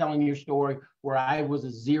calls telling your story where I was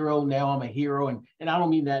a zero, now I'm a hero. And I don't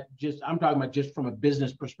mean that I'm talking about just from a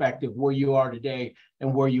business perspective, where you are today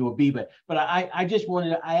and where you will be. But I just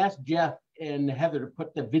I asked Jeff and Heather to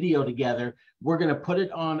put the video together. We're going to put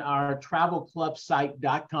it on our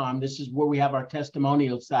travelclubsite.com. This is where we have our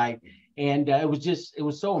testimonial site. And it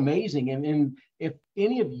was so amazing. And if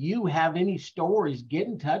any of you have any stories, get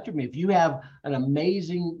in touch with me. If you have an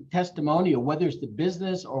amazing testimonial, whether it's the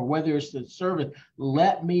business or whether it's the service,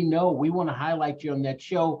 let me know. We want to highlight you on that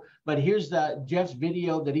show. But here's Jeff's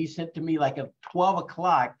video that he sent to me like at 12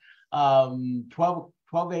 o'clock, 12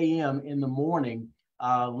 a.m. in the morning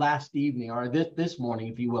last evening, or this morning,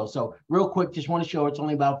 if you will. So real quick, just want to show it's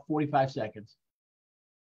only about 45 seconds.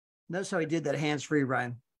 Notice how he did that hands-free,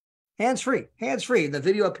 Ryan. Hands-free. The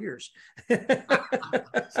video appears. I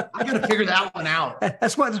got to figure that one out.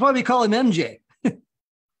 That's why we call him MJ.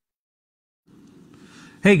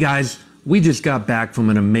 Hey guys, we just got back from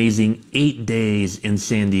an amazing 8 days in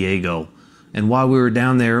San Diego. And while we were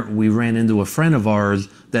down there, we ran into a friend of ours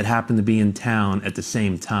that happened to be in town at the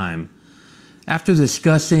same time. After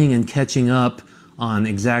discussing and catching up on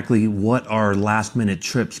exactly what our last minute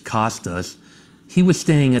trips cost us, he was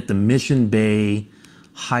staying at the Mission Bay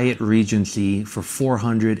Hyatt Regency for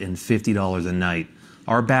 $450 a night.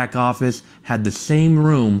 Our back office had the same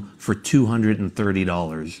room for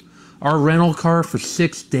 $230. Our rental car for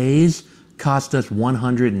 6 days cost us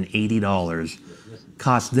 $180.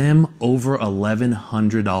 Cost them over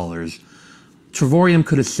 $1,100. Trevorium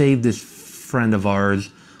could have saved this friend of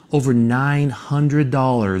ours over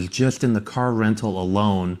 $900 just in the car rental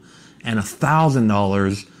alone, and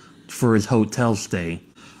 $1,000 for his hotel stay.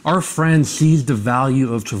 Our friend sees the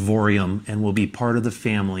value of Trevorium and will be part of the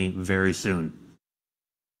family very soon.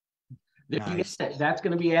 Nice. That's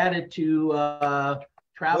going to be added to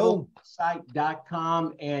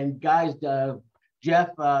travelsite.com. And guys, Jeff,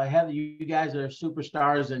 Heather, you guys are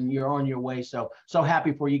superstars and you're on your way. So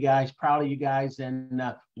happy for you guys, proud of you guys, and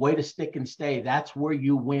way to stick and stay. That's where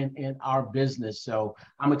you win in our business. So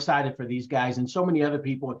I'm excited for these guys and so many other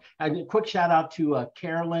people. And a quick shout out to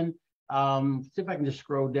Carolyn. See if I can just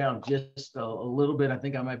scroll down just a little bit. I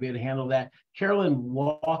think I might be able to handle that. Carolyn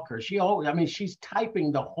Walker, she's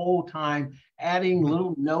typing the whole time, adding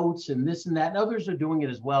little notes and this and that. And others are doing it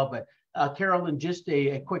as well. But Carolyn, just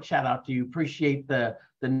a quick shout out to you. Appreciate the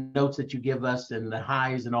notes that you give us and the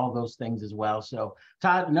highs and all those things as well. So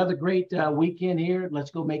Todd, another great weekend here.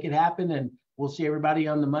 Let's go make it happen. And we'll see everybody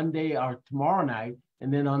on the Monday or tomorrow night.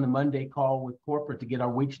 And then on the Monday call with corporate to get our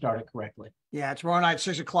week started correctly. Yeah, tomorrow night,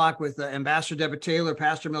 6 o'clock with Ambassador Deborah Taylor,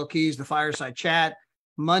 Pastor Mel Keys, the Fireside Chat.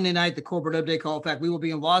 Monday night, the corporate update call. In fact, we will be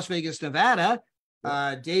in Las Vegas, Nevada.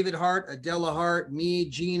 David Hart, Adela Hart, me,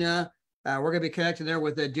 Gina. We're going to be connected there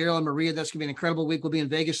with Daryl and Maria. That's going to be an incredible week. We'll be in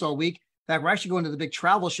Vegas all week. In fact, we're actually going to the big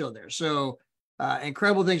travel show there. So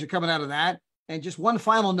incredible things are coming out of that. And just one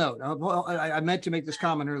final note. I meant to make this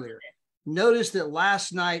comment earlier. Notice that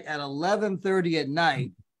last night at 11:30 at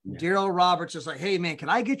night, Daryl Roberts is like, hey, man, can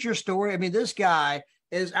I get your story? I mean, this guy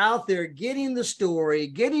is out there getting the story,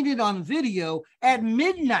 getting it on video at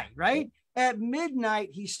midnight, right? At midnight,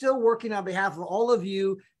 he's still working on behalf of all of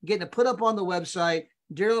you, getting it put up on the website.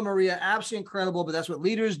 Daryl and Maria, absolutely incredible, but that's what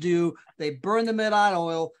leaders do. They burn the midnight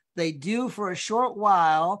oil. They do for a short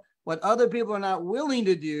while what other people are not willing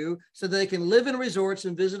to do so they can live in resorts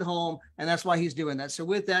and visit home. And that's why he's doing that. So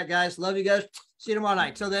with that, guys, love you guys. See you tomorrow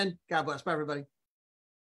night. Till then, God bless. Bye, everybody.